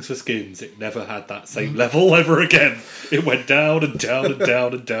ratings for Skins, it never had that same level ever again. It went down and down and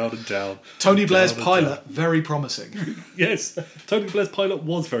down and down and down. Tony Blair's pilot, very promising. Yes, Tony Blair's pilot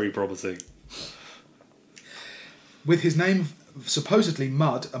was very promising. With his name supposedly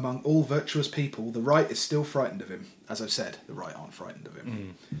mud among all virtuous people, the right is still frightened of him. As I've said, the right aren't frightened of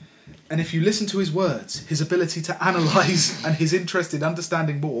him. And if you listen to his words, his ability to analyse and his interest in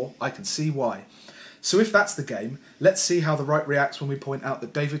understanding more, I can see why. So if that's the game, let's see how the right reacts when we point out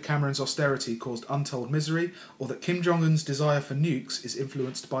that David Cameron's austerity caused untold misery, or that Kim Jong-un's desire for nukes is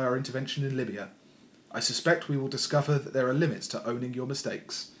influenced by our intervention in Libya. I suspect we will discover that there are limits to owning your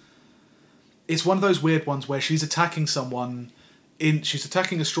mistakes. It's one of those weird ones where she's attacking someone, she's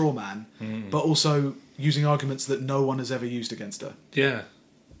attacking a straw man, but also using arguments that no one has ever used against her. Yeah.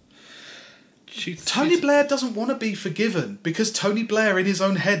 Tony Blair doesn't want to be forgiven because Tony Blair in his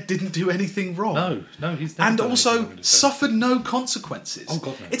own head didn't do anything wrong. No, he's never and done also anything suffered no consequences. Oh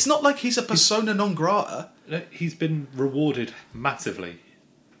God, no. It's not like he's a persona non grata. He's been rewarded massively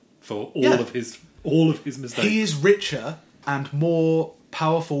for all of his mistakes. He is richer and more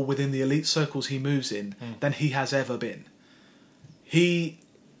powerful within the elite circles he moves in than he has ever been.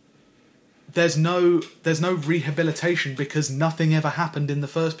 There's no rehabilitation because nothing ever happened in the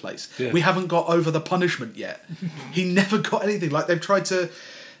first place. Yeah. We haven't got over the punishment yet. He never got anything. Like, they've tried to...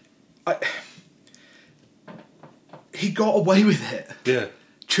 he got away with it. Yeah.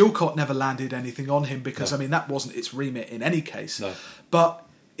 Chilcot never landed anything on him because, No. I mean, that wasn't its remit in any case. No. But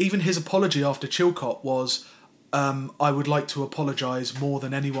even his apology after Chilcot was, I would like to apologise more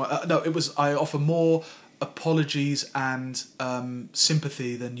than anyone... it was, I offer more apologies and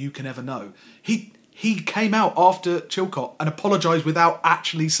sympathy than you can ever know. He came out after Chilcot and apologised without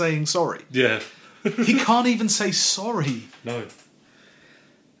actually saying sorry. Yeah. He can't even say sorry. No.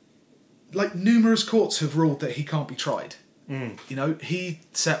 Like, numerous courts have ruled that he can't be tried. You know, he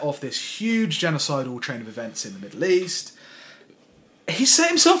set off this huge genocidal chain of events in the Middle East. He set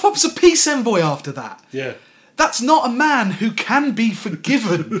himself up as a peace envoy after that. Yeah. That's not a man who can be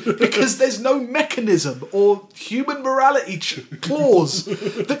forgiven because there's no mechanism or human morality clause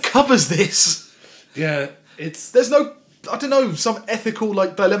that covers this. Yeah, There's no, I don't know, some ethical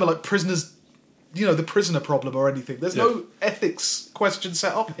dilemma like prisoners, the prisoner problem or anything. There's no ethics question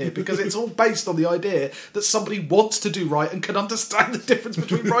set up here because it's all based on the idea that somebody wants to do right and can understand the difference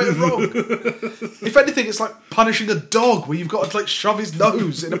between right and wrong. If anything, it's like punishing a dog where you've got to shove his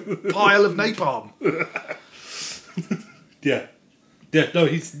nose in a pile of napalm. Yeah. No,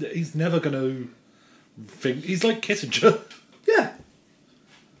 he's never going to think. He's like Kissinger. Yeah.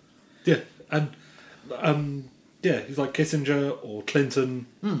 Yeah, and he's like Kissinger or Clinton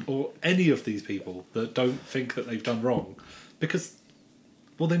or any of these people that don't think that they've done wrong because,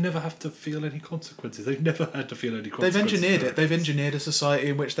 well, they never have to feel any consequences. They've never had to feel any consequences. They've engineered it. They've engineered a society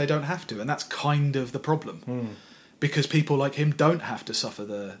in which they don't have to, and that's kind of the problem. Because people like him don't have to suffer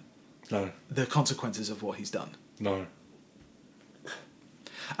the consequences of what he's done. No.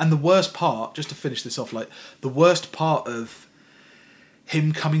 And the worst part, just to finish this off, the worst part of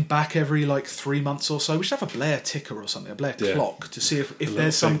him coming back every 3 months or so, we should have a Blair ticker or something, a Blair clock, to see if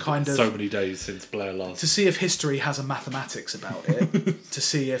there's some kind of... So many days since Blair last. To see if history has a mathematics about it. To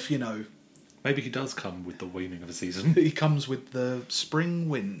see if, Maybe he does come with the waning of a season. He comes with the spring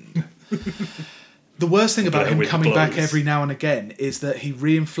wind. The worst thing about him coming back every now and again is that he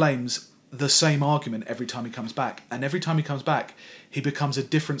re-inflames the same argument every time he comes back. And every time he comes back, he becomes a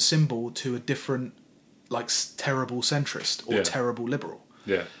different symbol to a different, terrible centrist or terrible liberal.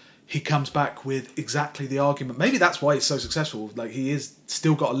 Yeah. He comes back with exactly the argument. Maybe that's why he's so successful. He is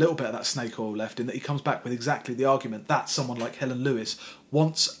still got a little bit of that snake oil left in that he comes back with exactly the argument that someone like Helen Lewis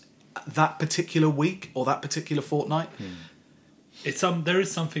wants that particular week or that particular fortnight. It's there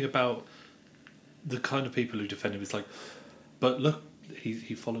is something about the kind of people who defend him. It's but look,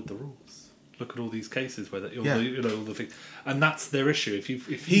 he followed the rules. Look at all these cases where all the things, and that's their issue.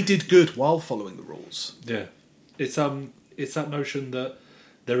 If he did good while following the rules. Yeah, it's that notion that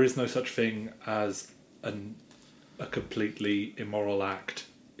there is no such thing as a completely immoral act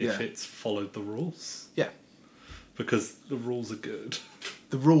if it's followed the rules. Yeah, because the rules are good.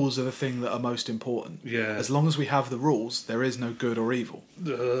 The rules are the thing that are most important. Yeah, as long as we have the rules, there is no good or evil.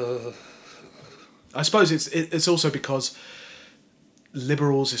 I suppose it's also because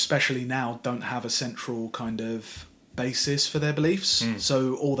liberals, especially now, don't have a central kind of basis for their beliefs.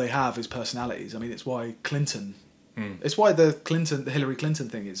 So all they have is personalities. I mean, it's why Clinton... It's why the Hillary Clinton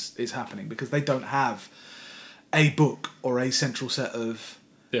thing is happening, because they don't have a book or a central set of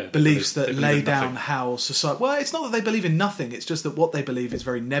beliefs that lay down how society... Well, it's not that they believe in nothing. It's just that what they believe is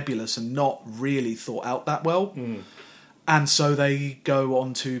very nebulous and not really thought out that well. And so they go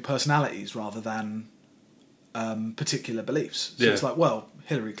on to personalities rather than particular beliefs. So it's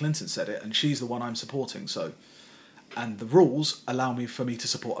Hillary Clinton said it, and she's the one I'm supporting, so... And the rules allow for me to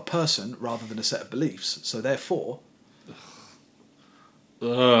support a person rather than a set of beliefs. So therefore,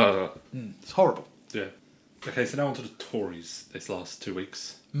 It's horrible. Yeah. Okay, so now on to the Tories this last 2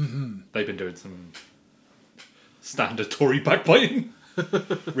 weeks. Mm-hmm. They've been doing some standard Tory backbiting.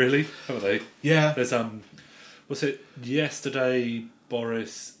 Really? Haven't they? Yeah. There's, was it yesterday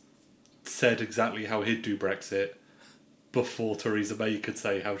Boris said exactly how he'd do Brexit before Theresa May could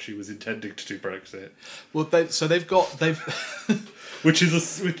say how she was intending to do Brexit. Well, they've which,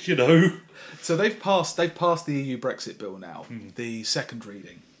 you know... So they've passed the EU Brexit bill now, the second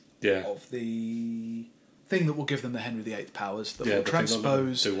reading of the thing that will give them the Henry VIII powers, that will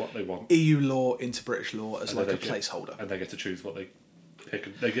transpose do what they want. EU law into British law as like a placeholder. And they get to choose what they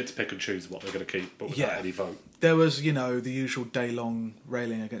pick. They get to pick and choose what they're going to keep, but without any vote. There was, the usual day-long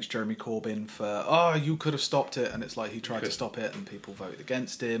railing against Jeremy Corbyn for, you could have stopped it, and it's like he tried to stop it and people voted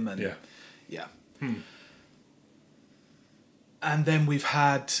against him. And yeah. And then we've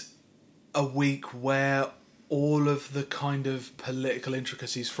had a week where all of the kind of political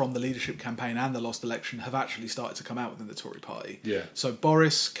intricacies from the leadership campaign and the lost election have actually started to come out within the Tory party. Yeah. So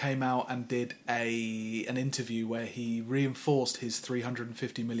Boris came out and did an interview where he reinforced his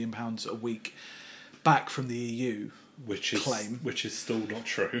 £350 million a week back from the EU claim. Which is still not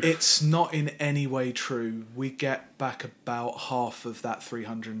true. It's not in any way true. We get back about half of that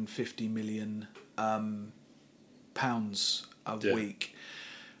 £350 million pounds a week.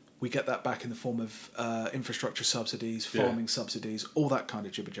 We get that back in the form of infrastructure subsidies, farming subsidies, all that kind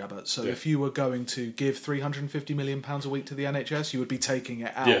of jibber jabber. So if you were going to give £350 million a week to the NHS, you would be taking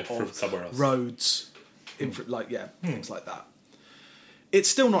it out of somewhere else. Roads, things like that. It's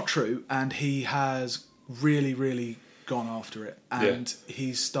still not true, and he has really, really gone after it, and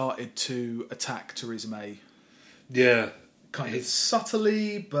he's started to attack Theresa May. Yeah, kind of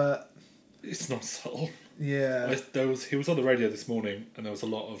subtly, but it's not subtle. Yeah, he was on the radio this morning, and there was a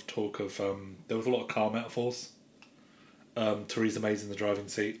lot of talk of there was a lot of car metaphors. Theresa May's in the driving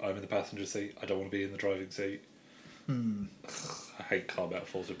seat. I'm in the passenger seat. I don't want to be in the driving seat. I hate car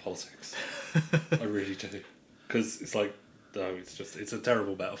metaphors in politics. I really do, because it's like it's a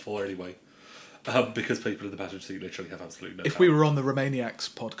terrible metaphor anyway. Because people in the passenger seat literally have absolutely no If power. we were on the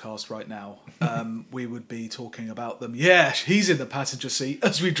Romaniacs podcast right now, we would be talking about them. Yeah, he's in the passenger seat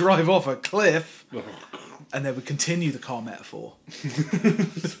as we drive off a cliff. And then we continue the car metaphor.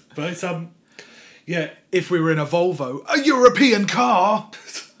 But it's, if we were in a Volvo, a European car.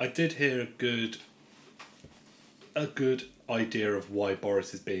 I did hear a good idea of why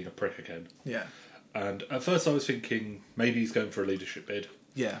Boris is being a prick again. Yeah. And at first I was thinking maybe he's going for a leadership bid.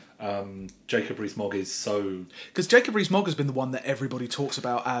 Yeah. Jacob Rees-Mogg is so... Because Jacob Rees-Mogg has been the one that everybody talks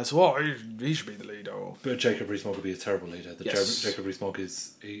about as, he should be the leader. But Jacob Rees-Mogg would be a terrible leader. Jacob Rees-Mogg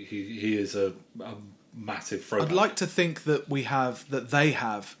is... He is a massive throwback. I'd like to think that they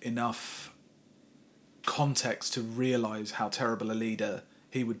have enough context to realise how terrible a leader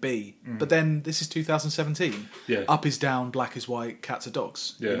he would be. But then this is 2017. Yeah. Up is down, black is white, cats are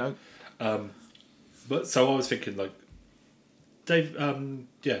dogs. Yeah. But so I was thinking Dave,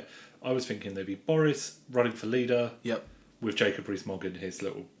 I was thinking there'd be Boris running for leader. Yep. With Jacob Rees-Mogg in his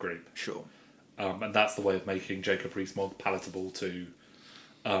little group. Sure. And that's the way of making Jacob Rees-Mogg palatable to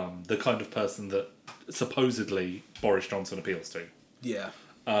the kind of person that supposedly Boris Johnson appeals to. Yeah.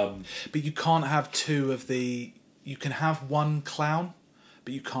 But you can't have two of the... You can have one clown,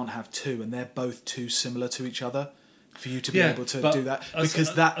 but you can't have two, and they're both too similar to each other for you to be able to do that. Because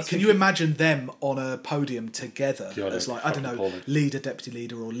can you imagine them on a podium together as leader, deputy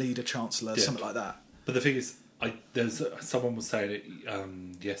leader, or leader, chancellor, something like that? But the thing is, someone was saying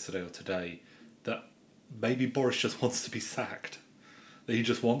it yesterday or today that maybe Boris just wants to be sacked. That he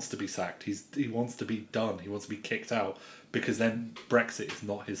just wants to be sacked. He wants to be done. He wants to be kicked out, because then Brexit is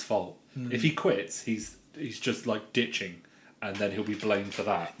not his fault. If he quits, he's just ditching, and then he'll be blamed for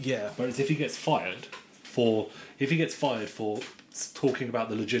that. Yeah. Whereas if he gets fired for talking about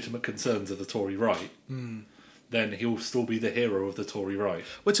the legitimate concerns of the Tory right, then he'll still be the hero of the Tory right.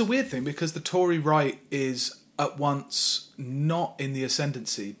 Well, it's a weird thing, because the Tory right is at once not in the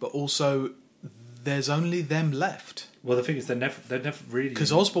ascendancy, but also there's only them left. Well, the thing is, they're never really...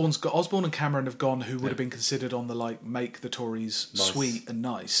 Because Osborne and Cameron have gone, who would have been considered on the make the Tories sweet and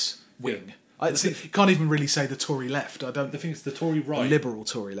nice wing. Yeah. You can't even really say the Tory left. The thing is, the Tory right... liberal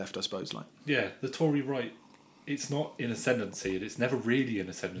Tory left, I suppose. Yeah, the Tory right, it's not in ascendancy, and it's never really in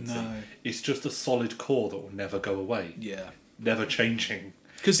ascendancy. No. It's just a solid core that will never go away. Yeah. Never changing.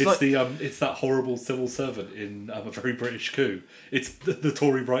 It's it's that horrible civil servant in A Very British Coup. It's the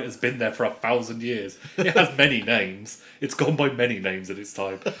Tory right has been there for 1,000 years. It has many names. It's gone by many names at its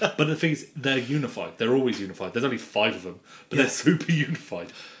time. But the thing is, they're unified. They're always unified. There's only 5 of them, but they're super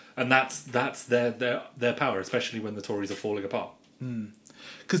unified, and that's their power, especially when the Tories are falling apart.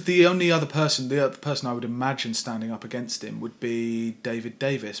 Because the other person I would imagine standing up against him would be David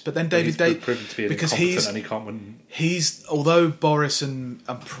Davis. But then David Davis, proven to be incompetent and he can't win. Although Boris and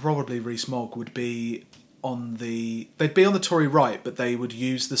probably Rees-Mogg would be they'd be on the Tory right, but they would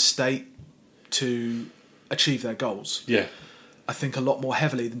use the state to achieve their goals. Yeah. I think a lot more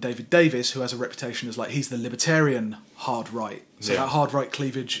heavily than David Davis, who has a reputation as he's the libertarian hard right. So that hard right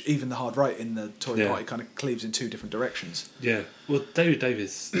cleavage, even the hard right in the Tory party, kind of cleaves in two different directions. Yeah. Well, David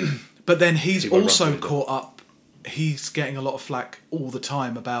Davis. But then he's also caught up. He's getting a lot of flack all the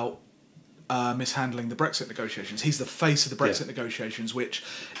time about mishandling the Brexit negotiations. He's the face of the Brexit negotiations, which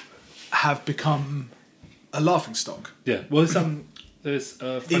have become a laughingstock. Yeah. Well, there's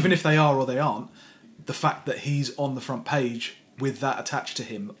even if they are or they aren't, the fact that he's on the front page with that attached to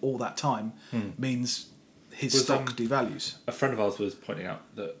him all that time means his stock devalues. A friend of ours was pointing out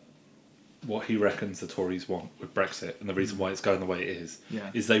that what he reckons the Tories want with Brexit, and the reason why it's going the way it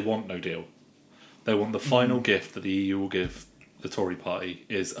is they want no deal. They want the final gift that the EU will give the Tory party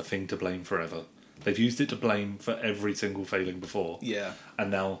is a thing to blame forever. They've used it to blame for every single failing before. Yeah. And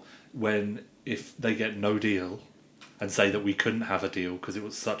now, if they get no deal and say that we couldn't have a deal because it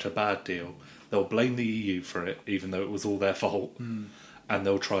was such a bad deal, they'll blame the EU for it, even though it was all their fault. And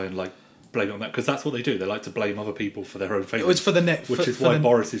they'll try and blame it on that, because that's what they do. They like to blame other people for their own failures. It's for the next, which is why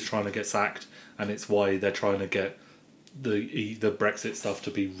Boris is trying to get sacked, and it's why they're trying to get the Brexit stuff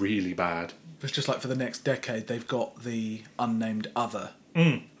to be really bad. It's just for the next decade, they've got the unnamed other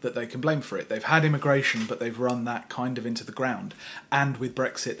that they can blame for it. They've had immigration, but they've run that kind of into the ground. And with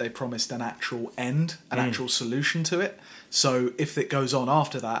Brexit, they promised an actual end, an actual solution to it. So if it goes on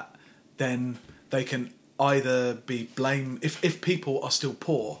after that, then they can either be blamed... If people are still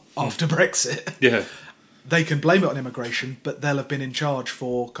poor after Brexit, they can blame it on immigration, but they'll have been in charge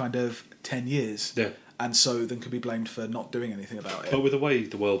for kind of 10 years. Yeah. And so then can be blamed for not doing anything about it. But with the way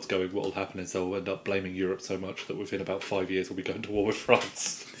the world's going, what will happen is they'll end up blaming Europe so much that within about 5 years we'll be going to war with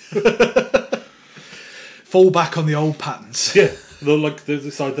France. Fall back on the old patterns. Yeah. They'll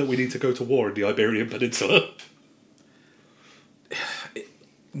decide that we need to go to war in the Iberian Peninsula.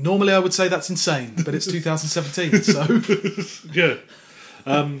 Normally I would say that's insane, but it's 2017, so... Yeah.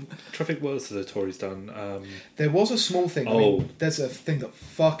 I think what else have the Tories done? There was a small thing. There's a thing that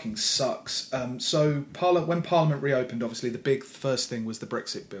fucking sucks. So when Parliament reopened, obviously the big first thing was the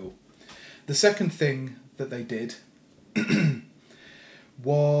Brexit bill. The second thing that they did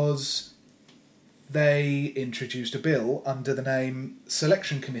was they introduced a bill under the name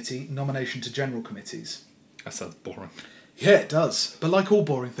Selection Committee Nomination to General Committees. That sounds boring. Yeah, it does. But like all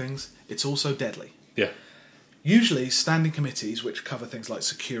boring things, it's also deadly. Yeah. Usually, standing committees, which cover things like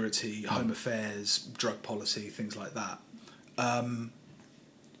security, home affairs, drug policy, things like that,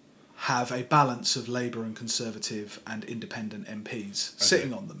 have a balance of Labour and Conservative and independent MPs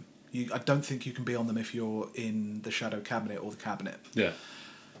sitting on them. I don't think you can be on them if you're in the shadow cabinet or the cabinet. Yeah.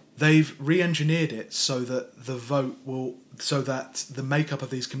 They've re-engineered it so that the makeup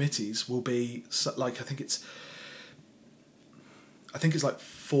of these committees will be I think it's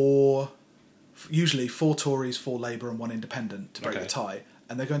usually 4 Tories, 4 Labour and 1 Independent to break the tie,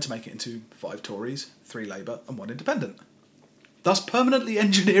 and they're going to make it into 5 Tories, 3 Labour and 1 Independent. Thus permanently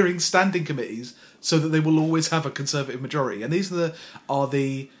engineering standing committees so that they will always have a Conservative majority. And these are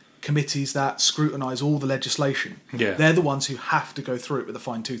the committees that scrutinise all the legislation. Yeah. They're the ones who have to go through it with a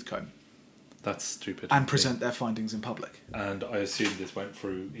fine-tooth comb. That's stupid. And present their findings in public. And I assume this went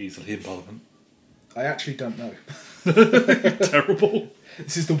through easily in Parliament. I actually don't know. Terrible.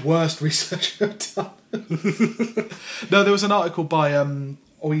 This is the worst research I've done. No, there was an article by Oid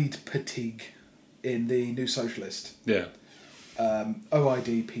Petig in the New Socialist. Yeah.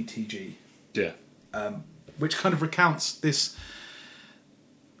 OIDPTG. Yeah. Which kind of recounts this.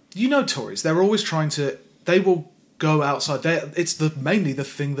 Tories, they're always trying to... They will go outside. It's mainly the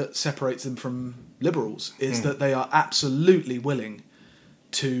thing that separates them from liberals, is that they are absolutely willing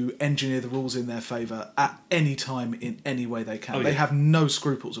to engineer the rules in their favour at any time in any way they can. They have no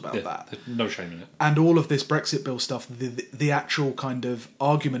scruples about that. No shame in it. And all of this Brexit bill stuff, the actual kind of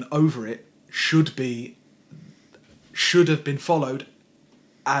argument over it should have been followed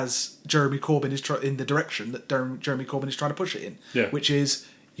as Jeremy Corbyn is in the direction that Jeremy Corbyn is trying to push it in. Yeah. Which is,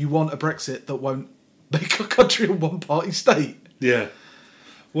 you want a Brexit that won't make our country a one-party state. Yeah.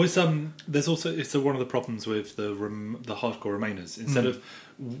 Well, there's also one of the problems with the hardcore Remainers. Instead of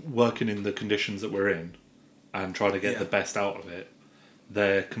working in the conditions that we're in and trying to get the best out of it,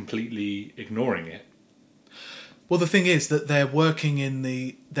 they're completely ignoring it. Well, the thing is that they're working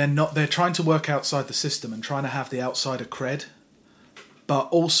they're trying to work outside the system and trying to have the outsider cred, but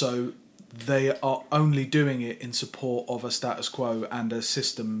also they are only doing it in support of a status quo and a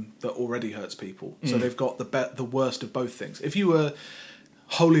system that already hurts people. So they've got the worst of both things. If you were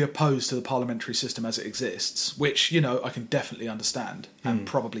wholly opposed to the parliamentary system as it exists, which, I can definitely understand and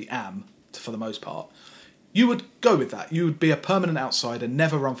probably am for the most part, you would go with that. You would be a permanent outsider,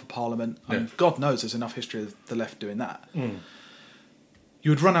 never run for parliament. I mean, God knows there's enough history of the left doing that. You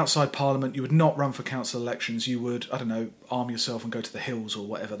would run outside parliament. You would not run for council elections. You would, arm yourself and go to the hills or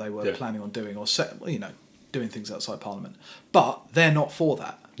whatever they were planning on doing, or doing things outside parliament. But they're not for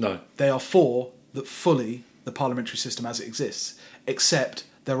that. No, they are for the parliamentary system as it exists. Except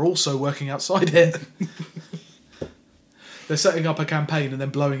they're also working outside it. They're setting up a campaign and then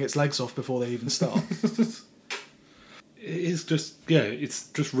blowing its legs off before they even start. it's just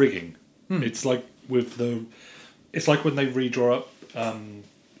rigging. It's like it's like when they redraw up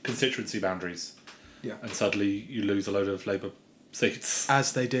constituency boundaries, and suddenly you lose a load of Labour seats,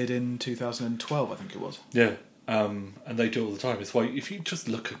 as they did in 2012, I think it was. And they do it all the time. It's why if you just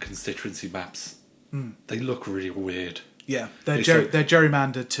look at constituency maps, they look really weird. Yeah, they're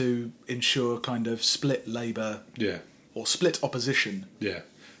gerrymandered to ensure kind of split Labour, or split opposition. Yeah,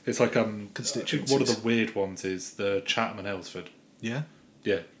 it's like constituencies. One of the weird ones is the Chatham and Aylesford. Yeah,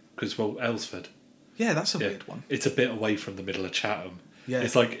 because Aylesford. Yeah, that's a weird one. It's a bit away from the middle of Chatham. Yeah,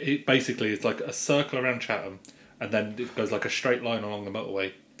 it's like it's like a circle around Chatham, and then it goes like a straight line along the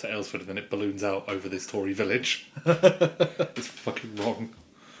motorway to Aylesford, and then it balloons out over this Tory village. It's fucking wrong.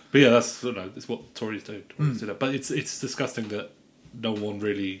 But yeah, that's what Tories do. Tories do that. But it's disgusting that no one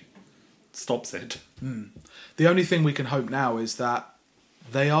really stops it. The only thing we can hope now is that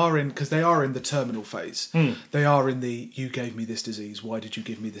they are in the terminal phase. They are in the "you gave me this disease, why did you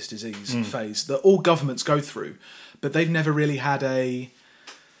give me this disease" phase that all governments go through, but they've never really had a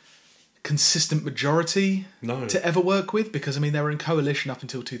consistent majority to ever work with, because they were in coalition up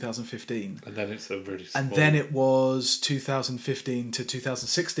until 2015, and then it's a really small... and then it was 2015 to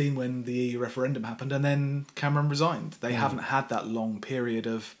 2016 when the EU referendum happened, and then Cameron resigned. They haven't had that long period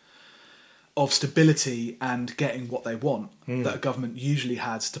of stability and getting what they want that a government usually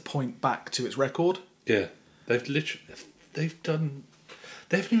has to point back to its record. Yeah, they haven't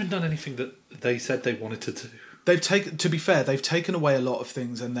even done anything that they said they wanted to do. To be fair, they've taken away a lot of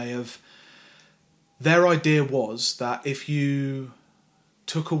things, and their idea was that if you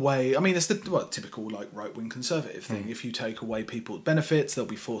took away, it's the typical right-wing conservative thing. If you take away people's benefits, they'll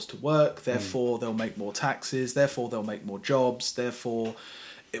be forced to work, therefore they'll make more taxes, therefore they'll make more jobs, therefore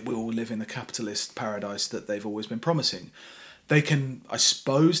it will live in the capitalist paradise that they've always been promising. They can, I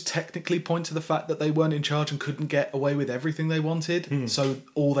suppose, technically point to the fact that they weren't in charge and couldn't get away with everything they wanted. So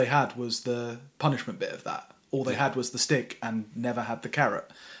all they had was the punishment bit of that. All they had was the stick and never had the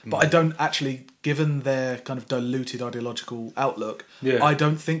carrot. But I don't actually, given their kind of diluted ideological outlook, I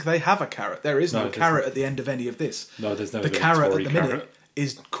don't think they have a carrot. There is no carrot at the end of any of this. No, there's no the carrot at the minute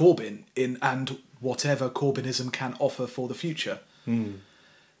is Corbyn and whatever Corbynism can offer for the future.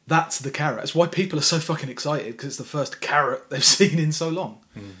 That's the carrot. That's why people are so fucking excited, because it's the first carrot they've seen in so long.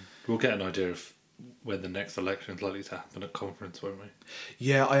 We'll get an idea of when the next election is likely to happen at conference, won't we?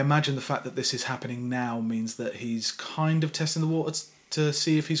 Yeah, I imagine the fact that this is happening now means that he's kind of testing the waters to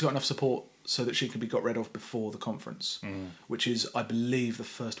see if he's got enough support so that she can be got rid of before the conference, which is, I believe, the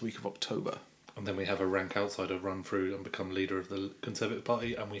first week of October. And then we have a rank outsider run through and become leader of the Conservative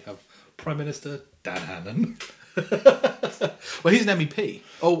Party, and we have Prime Minister Dan Hannan. Well, he's an MEP.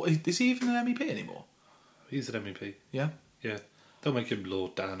 Oh, is he even an MEP anymore? He's an MEP. Yeah? Yeah. They'll make him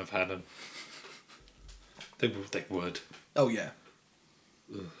Lord Dan of Hannan. They would. Oh, yeah.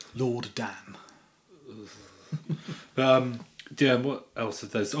 Ugh. Lord Dan. Yeah, and what else is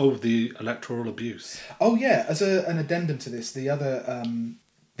there? Oh, the electoral abuse. Oh, yeah. As an addendum to this, the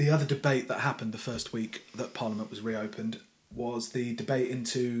other debate that happened the first week that Parliament was reopened was the debate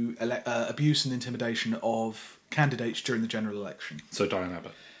into abuse and intimidation of candidates during the general election. So Diane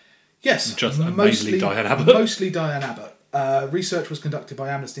Abbott. Yes, mainly Diane Abbott. Mostly Diane Abbott. Research was conducted by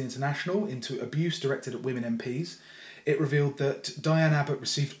Amnesty International into abuse directed at women MPs. It revealed that Diane Abbott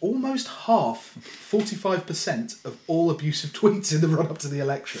received almost half, 45% of all abusive tweets in the run-up to the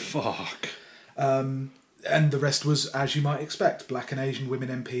election. Fuck. And the rest was, as you might expect, black and Asian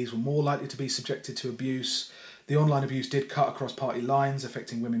women MPs were more likely to be subjected to abuse. The online abuse did cut across party lines,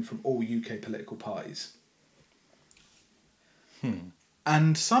 affecting women from all UK political parties.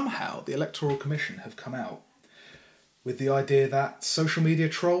 And somehow the Electoral Commission have come out with the idea that social media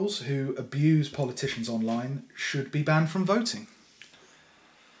trolls who abuse politicians online should be banned from voting.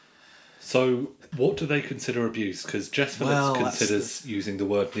 So, what do they consider abuse? Because Jess Phillips considers using the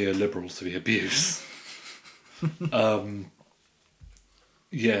word neoliberals to be abuse.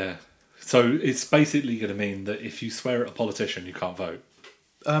 Yeah. So it's basically going to mean that if you swear at a politician, you can't vote.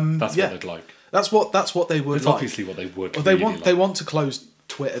 That's what they'd like. That's what they would It's like. obviously what they would. Well, they want to close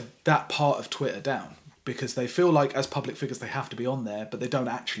Twitter, that part of Twitter, down, because they feel like as public figures they have to be on there, but they don't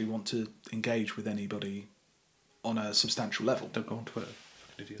actually want to engage with anybody on a substantial level. Don't go on Twitter.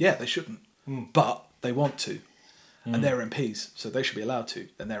 Yeah, they shouldn't, but they want to, and they're MPs, so they should be allowed to.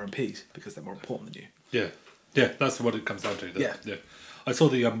 And they're MPs because they're more important than you. Yeah, that's what it comes down to. Yeah. I saw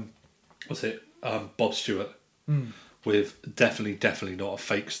the Bob Stewart with definitely not a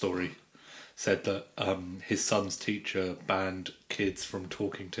fake story. Said that his son's teacher banned kids from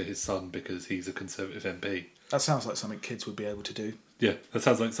talking to his son because he's a Conservative MP. That sounds like something kids would be able to do. Yeah, that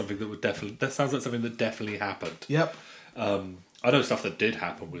sounds like something that definitely happened. Yep. I know stuff that did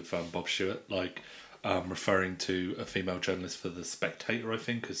happen with Bob Stewart, like referring to a female journalist for The Spectator, I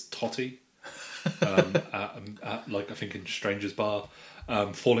think, as Totty. At I think in Stranger's Bar,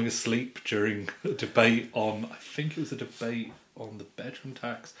 falling asleep during a debate on, I think it was a debate on the bedroom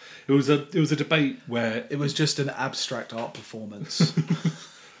tax. It was a debate where it was just an abstract art performance,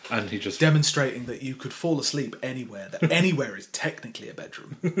 and he just demonstrating that you could fall asleep anywhere. That anywhere is technically a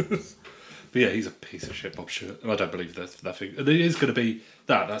bedroom. But yeah, he's a piece of shit, Bob Stewart, and I don't believe that's nothing. It is going to be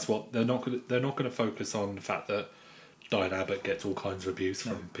that. That's what they're not going to focus on the fact that Diane Abbott gets all kinds of abuse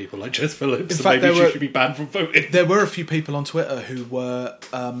from people like Jess Phillips. In fact, maybe she should be banned from voting. There were a few people on Twitter who were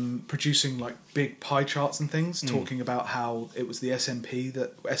producing like big pie charts and things, talking about how it was the SNP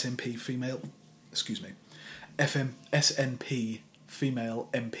female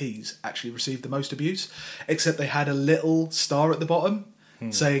MPs actually received the most abuse, except they had a little star at the bottom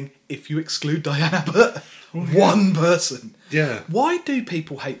saying, if you exclude Diane Abbott, one person. Yeah. Why do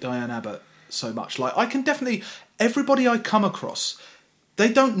people hate Diane Abbott so much? Like, I can definitely... Everybody I come across,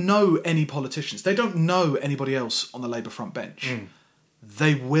 they don't know any politicians. They don't know anybody else on the Labour front bench.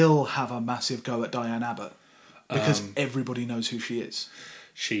 They will have a massive go at Diane Abbott because everybody knows who she is.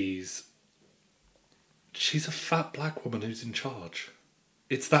 She's a fat black woman who's in charge.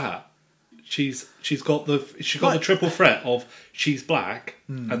 It's that. She's got the triple threat of she's black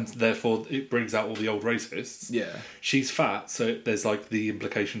and therefore it brings out all the old racists. Yeah. She's fat, so there's like the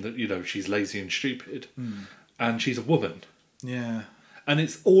implication that she's lazy and stupid. And she's a woman. Yeah. And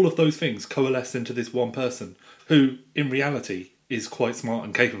it's all of those things coalesced into this one person who, in reality, is quite smart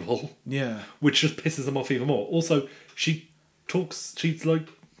and capable. Yeah. Which just pisses them off even more. Also, she doesn't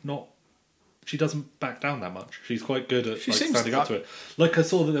back down that much. She's quite good at standing up to it. Like, I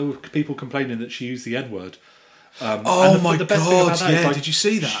saw that there were people complaining that she used the N-word. The best thing about that is, did you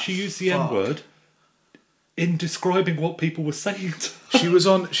see that? She used the N-word in describing what people were saying to her.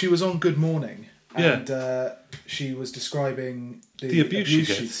 She was on Good Morning. And she was describing the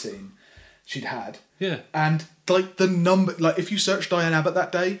abuse she'd had. Yeah. And like the number, like if you search Diane Abbott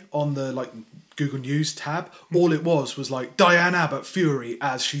that day on the like Google News tab, all it was like Diane Abbott fury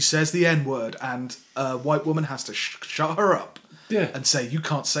as she says the N-word and a white woman has to shut her up. Yeah. And say, you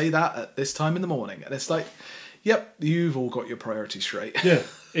can't say that at this time in the morning. And it's like, yep, you've all got your priorities straight. Yeah.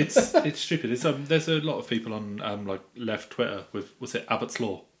 It's stupid. It's there's a lot of people on like left Twitter with, was it Abbott's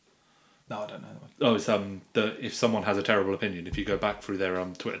Law? No, I don't know that one. Oh, it's if someone has a terrible opinion, if you go back through their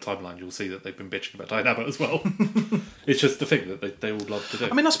Twitter timeline, you'll see that they've been bitching about Diane Abbott as well. It's just the thing that they all love to do.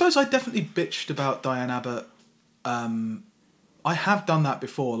 I mean, I suppose I definitely bitched about Diane Abbott. I have done that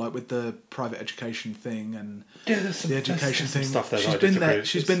before, like with the private education thing and the education thing. Stuff there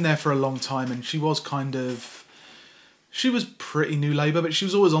she's been there for a long time, and she was pretty New Labour, but she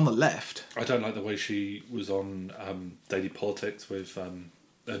was always on the left. I don't like the way she was on Daily Politics with.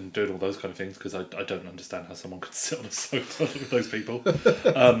 And doing all those kind of things because I don't understand how someone could sit on a sofa with those people.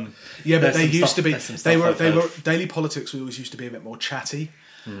 Yeah, but they used to be. They were Daily Politics. Always used to be a bit more chatty.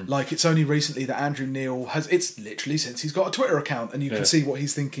 Like it's only recently that Andrew Neil has. It's literally since he's got a Twitter account and you can see what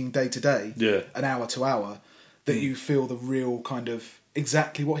he's thinking day to day, and hour to hour, that you feel the real kind of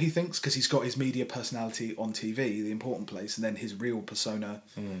exactly what he thinks because he's got his media personality on TV, the important place, and then his real persona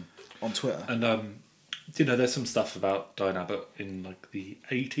on Twitter. And there's some stuff about Diane Abbott in like the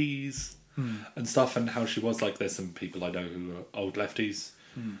 80s and stuff, and how she was like. There's some people I know who are old lefties,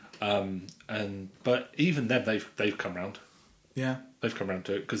 but even then they've come round. Yeah, they've come round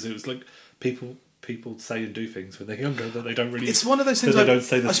to it because it was like people say and do things when they're younger that they don't really. It's one of those things. Like, they don't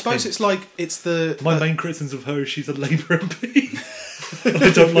say I suppose it's like it's the my main criticism of her is she's a Labour MP.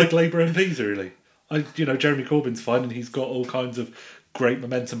 I don't like Labour MPs really. Jeremy Corbyn's fine and he's got all kinds of great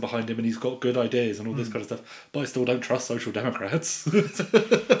momentum behind him and he's got good ideas and all this kind of stuff, but I still don't trust Social Democrats.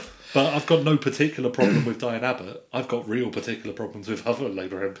 But I've got no particular problem with Diane Abbott. I've got real particular problems with other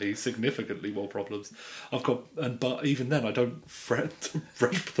Labour MPs, significantly more problems. But even then, I don't threaten to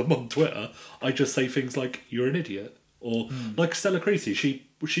rape them on Twitter. I just say things like, you're an idiot. Or, like Stella Creasy, she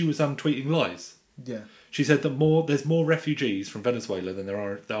was tweeting lies. Yeah. She said that there's more refugees from Venezuela than there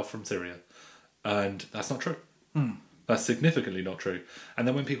are from Syria. And that's not true. That's significantly not true. And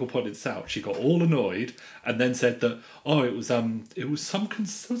then when people pointed this out, she got all annoyed and then said that it was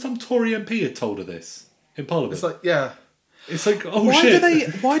some Tory MP had told her this in Parliament. It's like, yeah. It's like,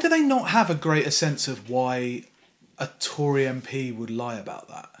 shit. Why do they not have a greater sense of why a Tory MP would lie about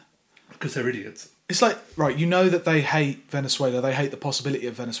that? Because they're idiots. It's like, right, you know that they hate Venezuela, they hate the possibility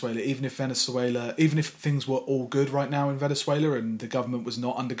of Venezuela, even if things were all good right now in Venezuela and the government was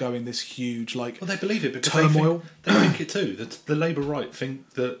not undergoing this huge, well, they believe it because turmoil. They think it too. The Labour right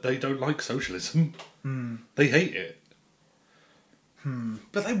think that they don't like socialism. They hate it.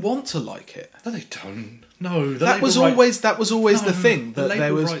 But they want to like it. No, they don't. No, that was always the thing.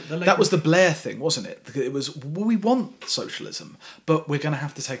 That was the Blair thing, wasn't it? It was, well, we want socialism, but we're going to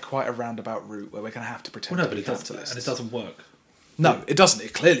have to take quite a roundabout route where we're going to have to pretend to be capitalists. And it doesn't work. No, it doesn't.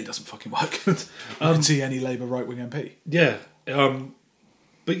 It clearly doesn't fucking work. You can see any Labour right-wing MP. Yeah.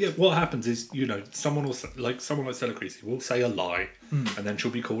 But yeah, what happens is, someone like Stella Creasy will say a lie, and then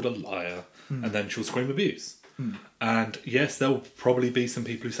she'll be called a liar, and then she'll scream abuse. And yes, there'll probably be some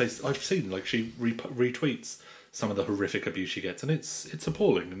people who say, I've seen, she retweets some of the horrific abuse she gets, and it's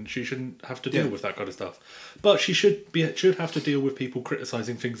appalling, and she shouldn't have to deal with that kind of stuff. But she should have to deal with people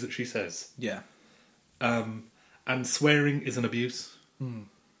criticising things that she says. Yeah. And swearing is an abuse.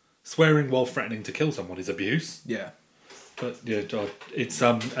 Swearing while threatening to kill someone is abuse. Yeah. But yeah, it's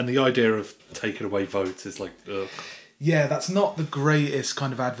and the idea of taking away votes is like, ugh. Yeah, that's not the greatest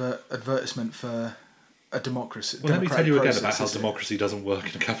kind of advertisement for a democracy. Well, let me tell you again about how democracy doesn't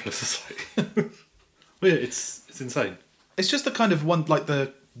work in a capitalist society. Well, yeah, it's insane. It's just the kind of one, like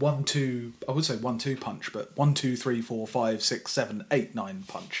the 1-2. I would say 1-2 punch, but 1, 2, 3, 4, 5, 6, 7, 8, 9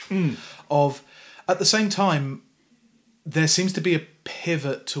 punch. Of at the same time, there seems to be a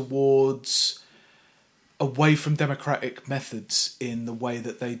pivot towards away from democratic methods in the way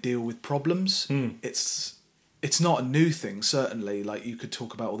that they deal with problems. It's not a new thing, certainly. Like, you could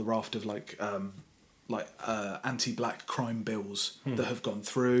talk about all the raft of anti-black crime bills that have gone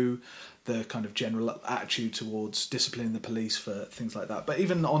through, the kind of general attitude towards disciplining the police for things like that. But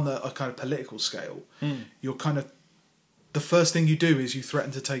even on a kind of political scale, you're kind of, the first thing you do is you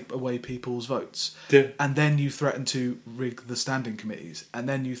threaten to take away people's votes. Yeah. And then you threaten to rig the standing committees. And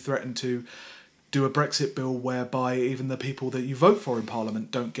then you threaten to do a Brexit bill whereby even the people that you vote for in Parliament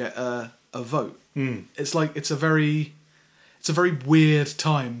don't get a vote. It's like, it's a very weird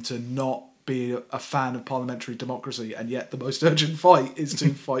time to not be a fan of parliamentary democracy, and yet the most urgent fight is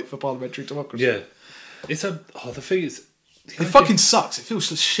to fight for parliamentary democracy. Yeah. The thing is, it fucking sucks. It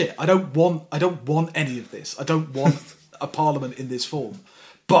feels like shit. I don't want any of this. I don't want a parliament in this form.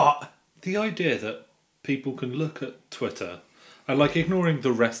 But the idea that people can look at Twitter and, ignoring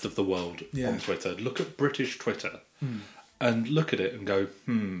the rest of the world on Twitter, look at British Twitter and look at it and go,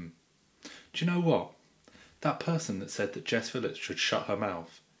 do you know what? That person that said that Jess Phillips should shut her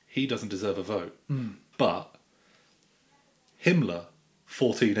mouth, he doesn't deserve a vote. But Himmler,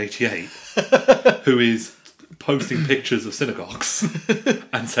 1488, who is posting pictures of synagogues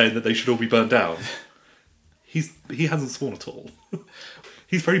and saying that they should all be burned down, he hasn't sworn at all.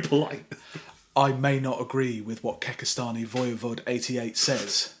 He's very polite. I may not agree with what Kekistani Voyevod 88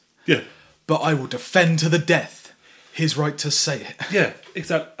 says. Yeah. But I will defend to the death his right to say it. Yeah,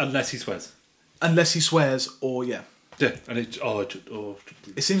 exactly. Unless he swears. Or yeah. Yeah, and it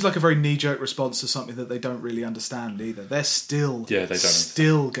seems like a very knee-jerk response to something that they don't really understand either. They're still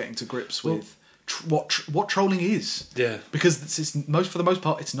getting to grips with what trolling is. Yeah, because for the most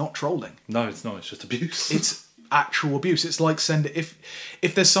part, it's not trolling. No, it's not. It's just abuse. It's actual abuse. It's like if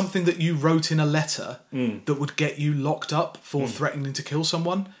there's something that you wrote in a letter that would get you locked up for threatening to kill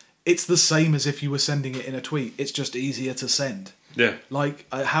someone, it's the same as if you were sending it in a tweet. It's just easier to send. Yeah.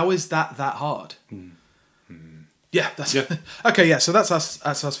 How is that hard? Yeah, that's okay. Yeah, so that's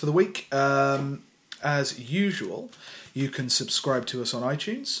us for the week. As usual, you can subscribe to us on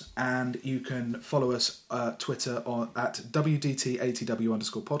iTunes, and you can follow us Twitter at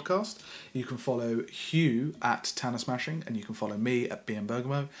WDT80W_podcast. You can follow Hugh at Tanner Smashing, and you can follow me at BM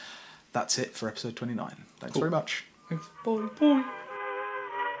Bergamo. That's it for episode 29. Thanks very much. Thanks. Bye. Bye.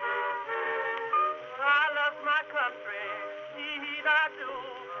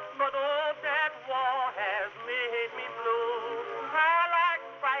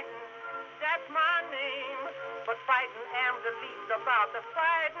 But writing am the least about the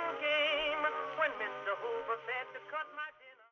fighting game. When Mr. Hoover said to come.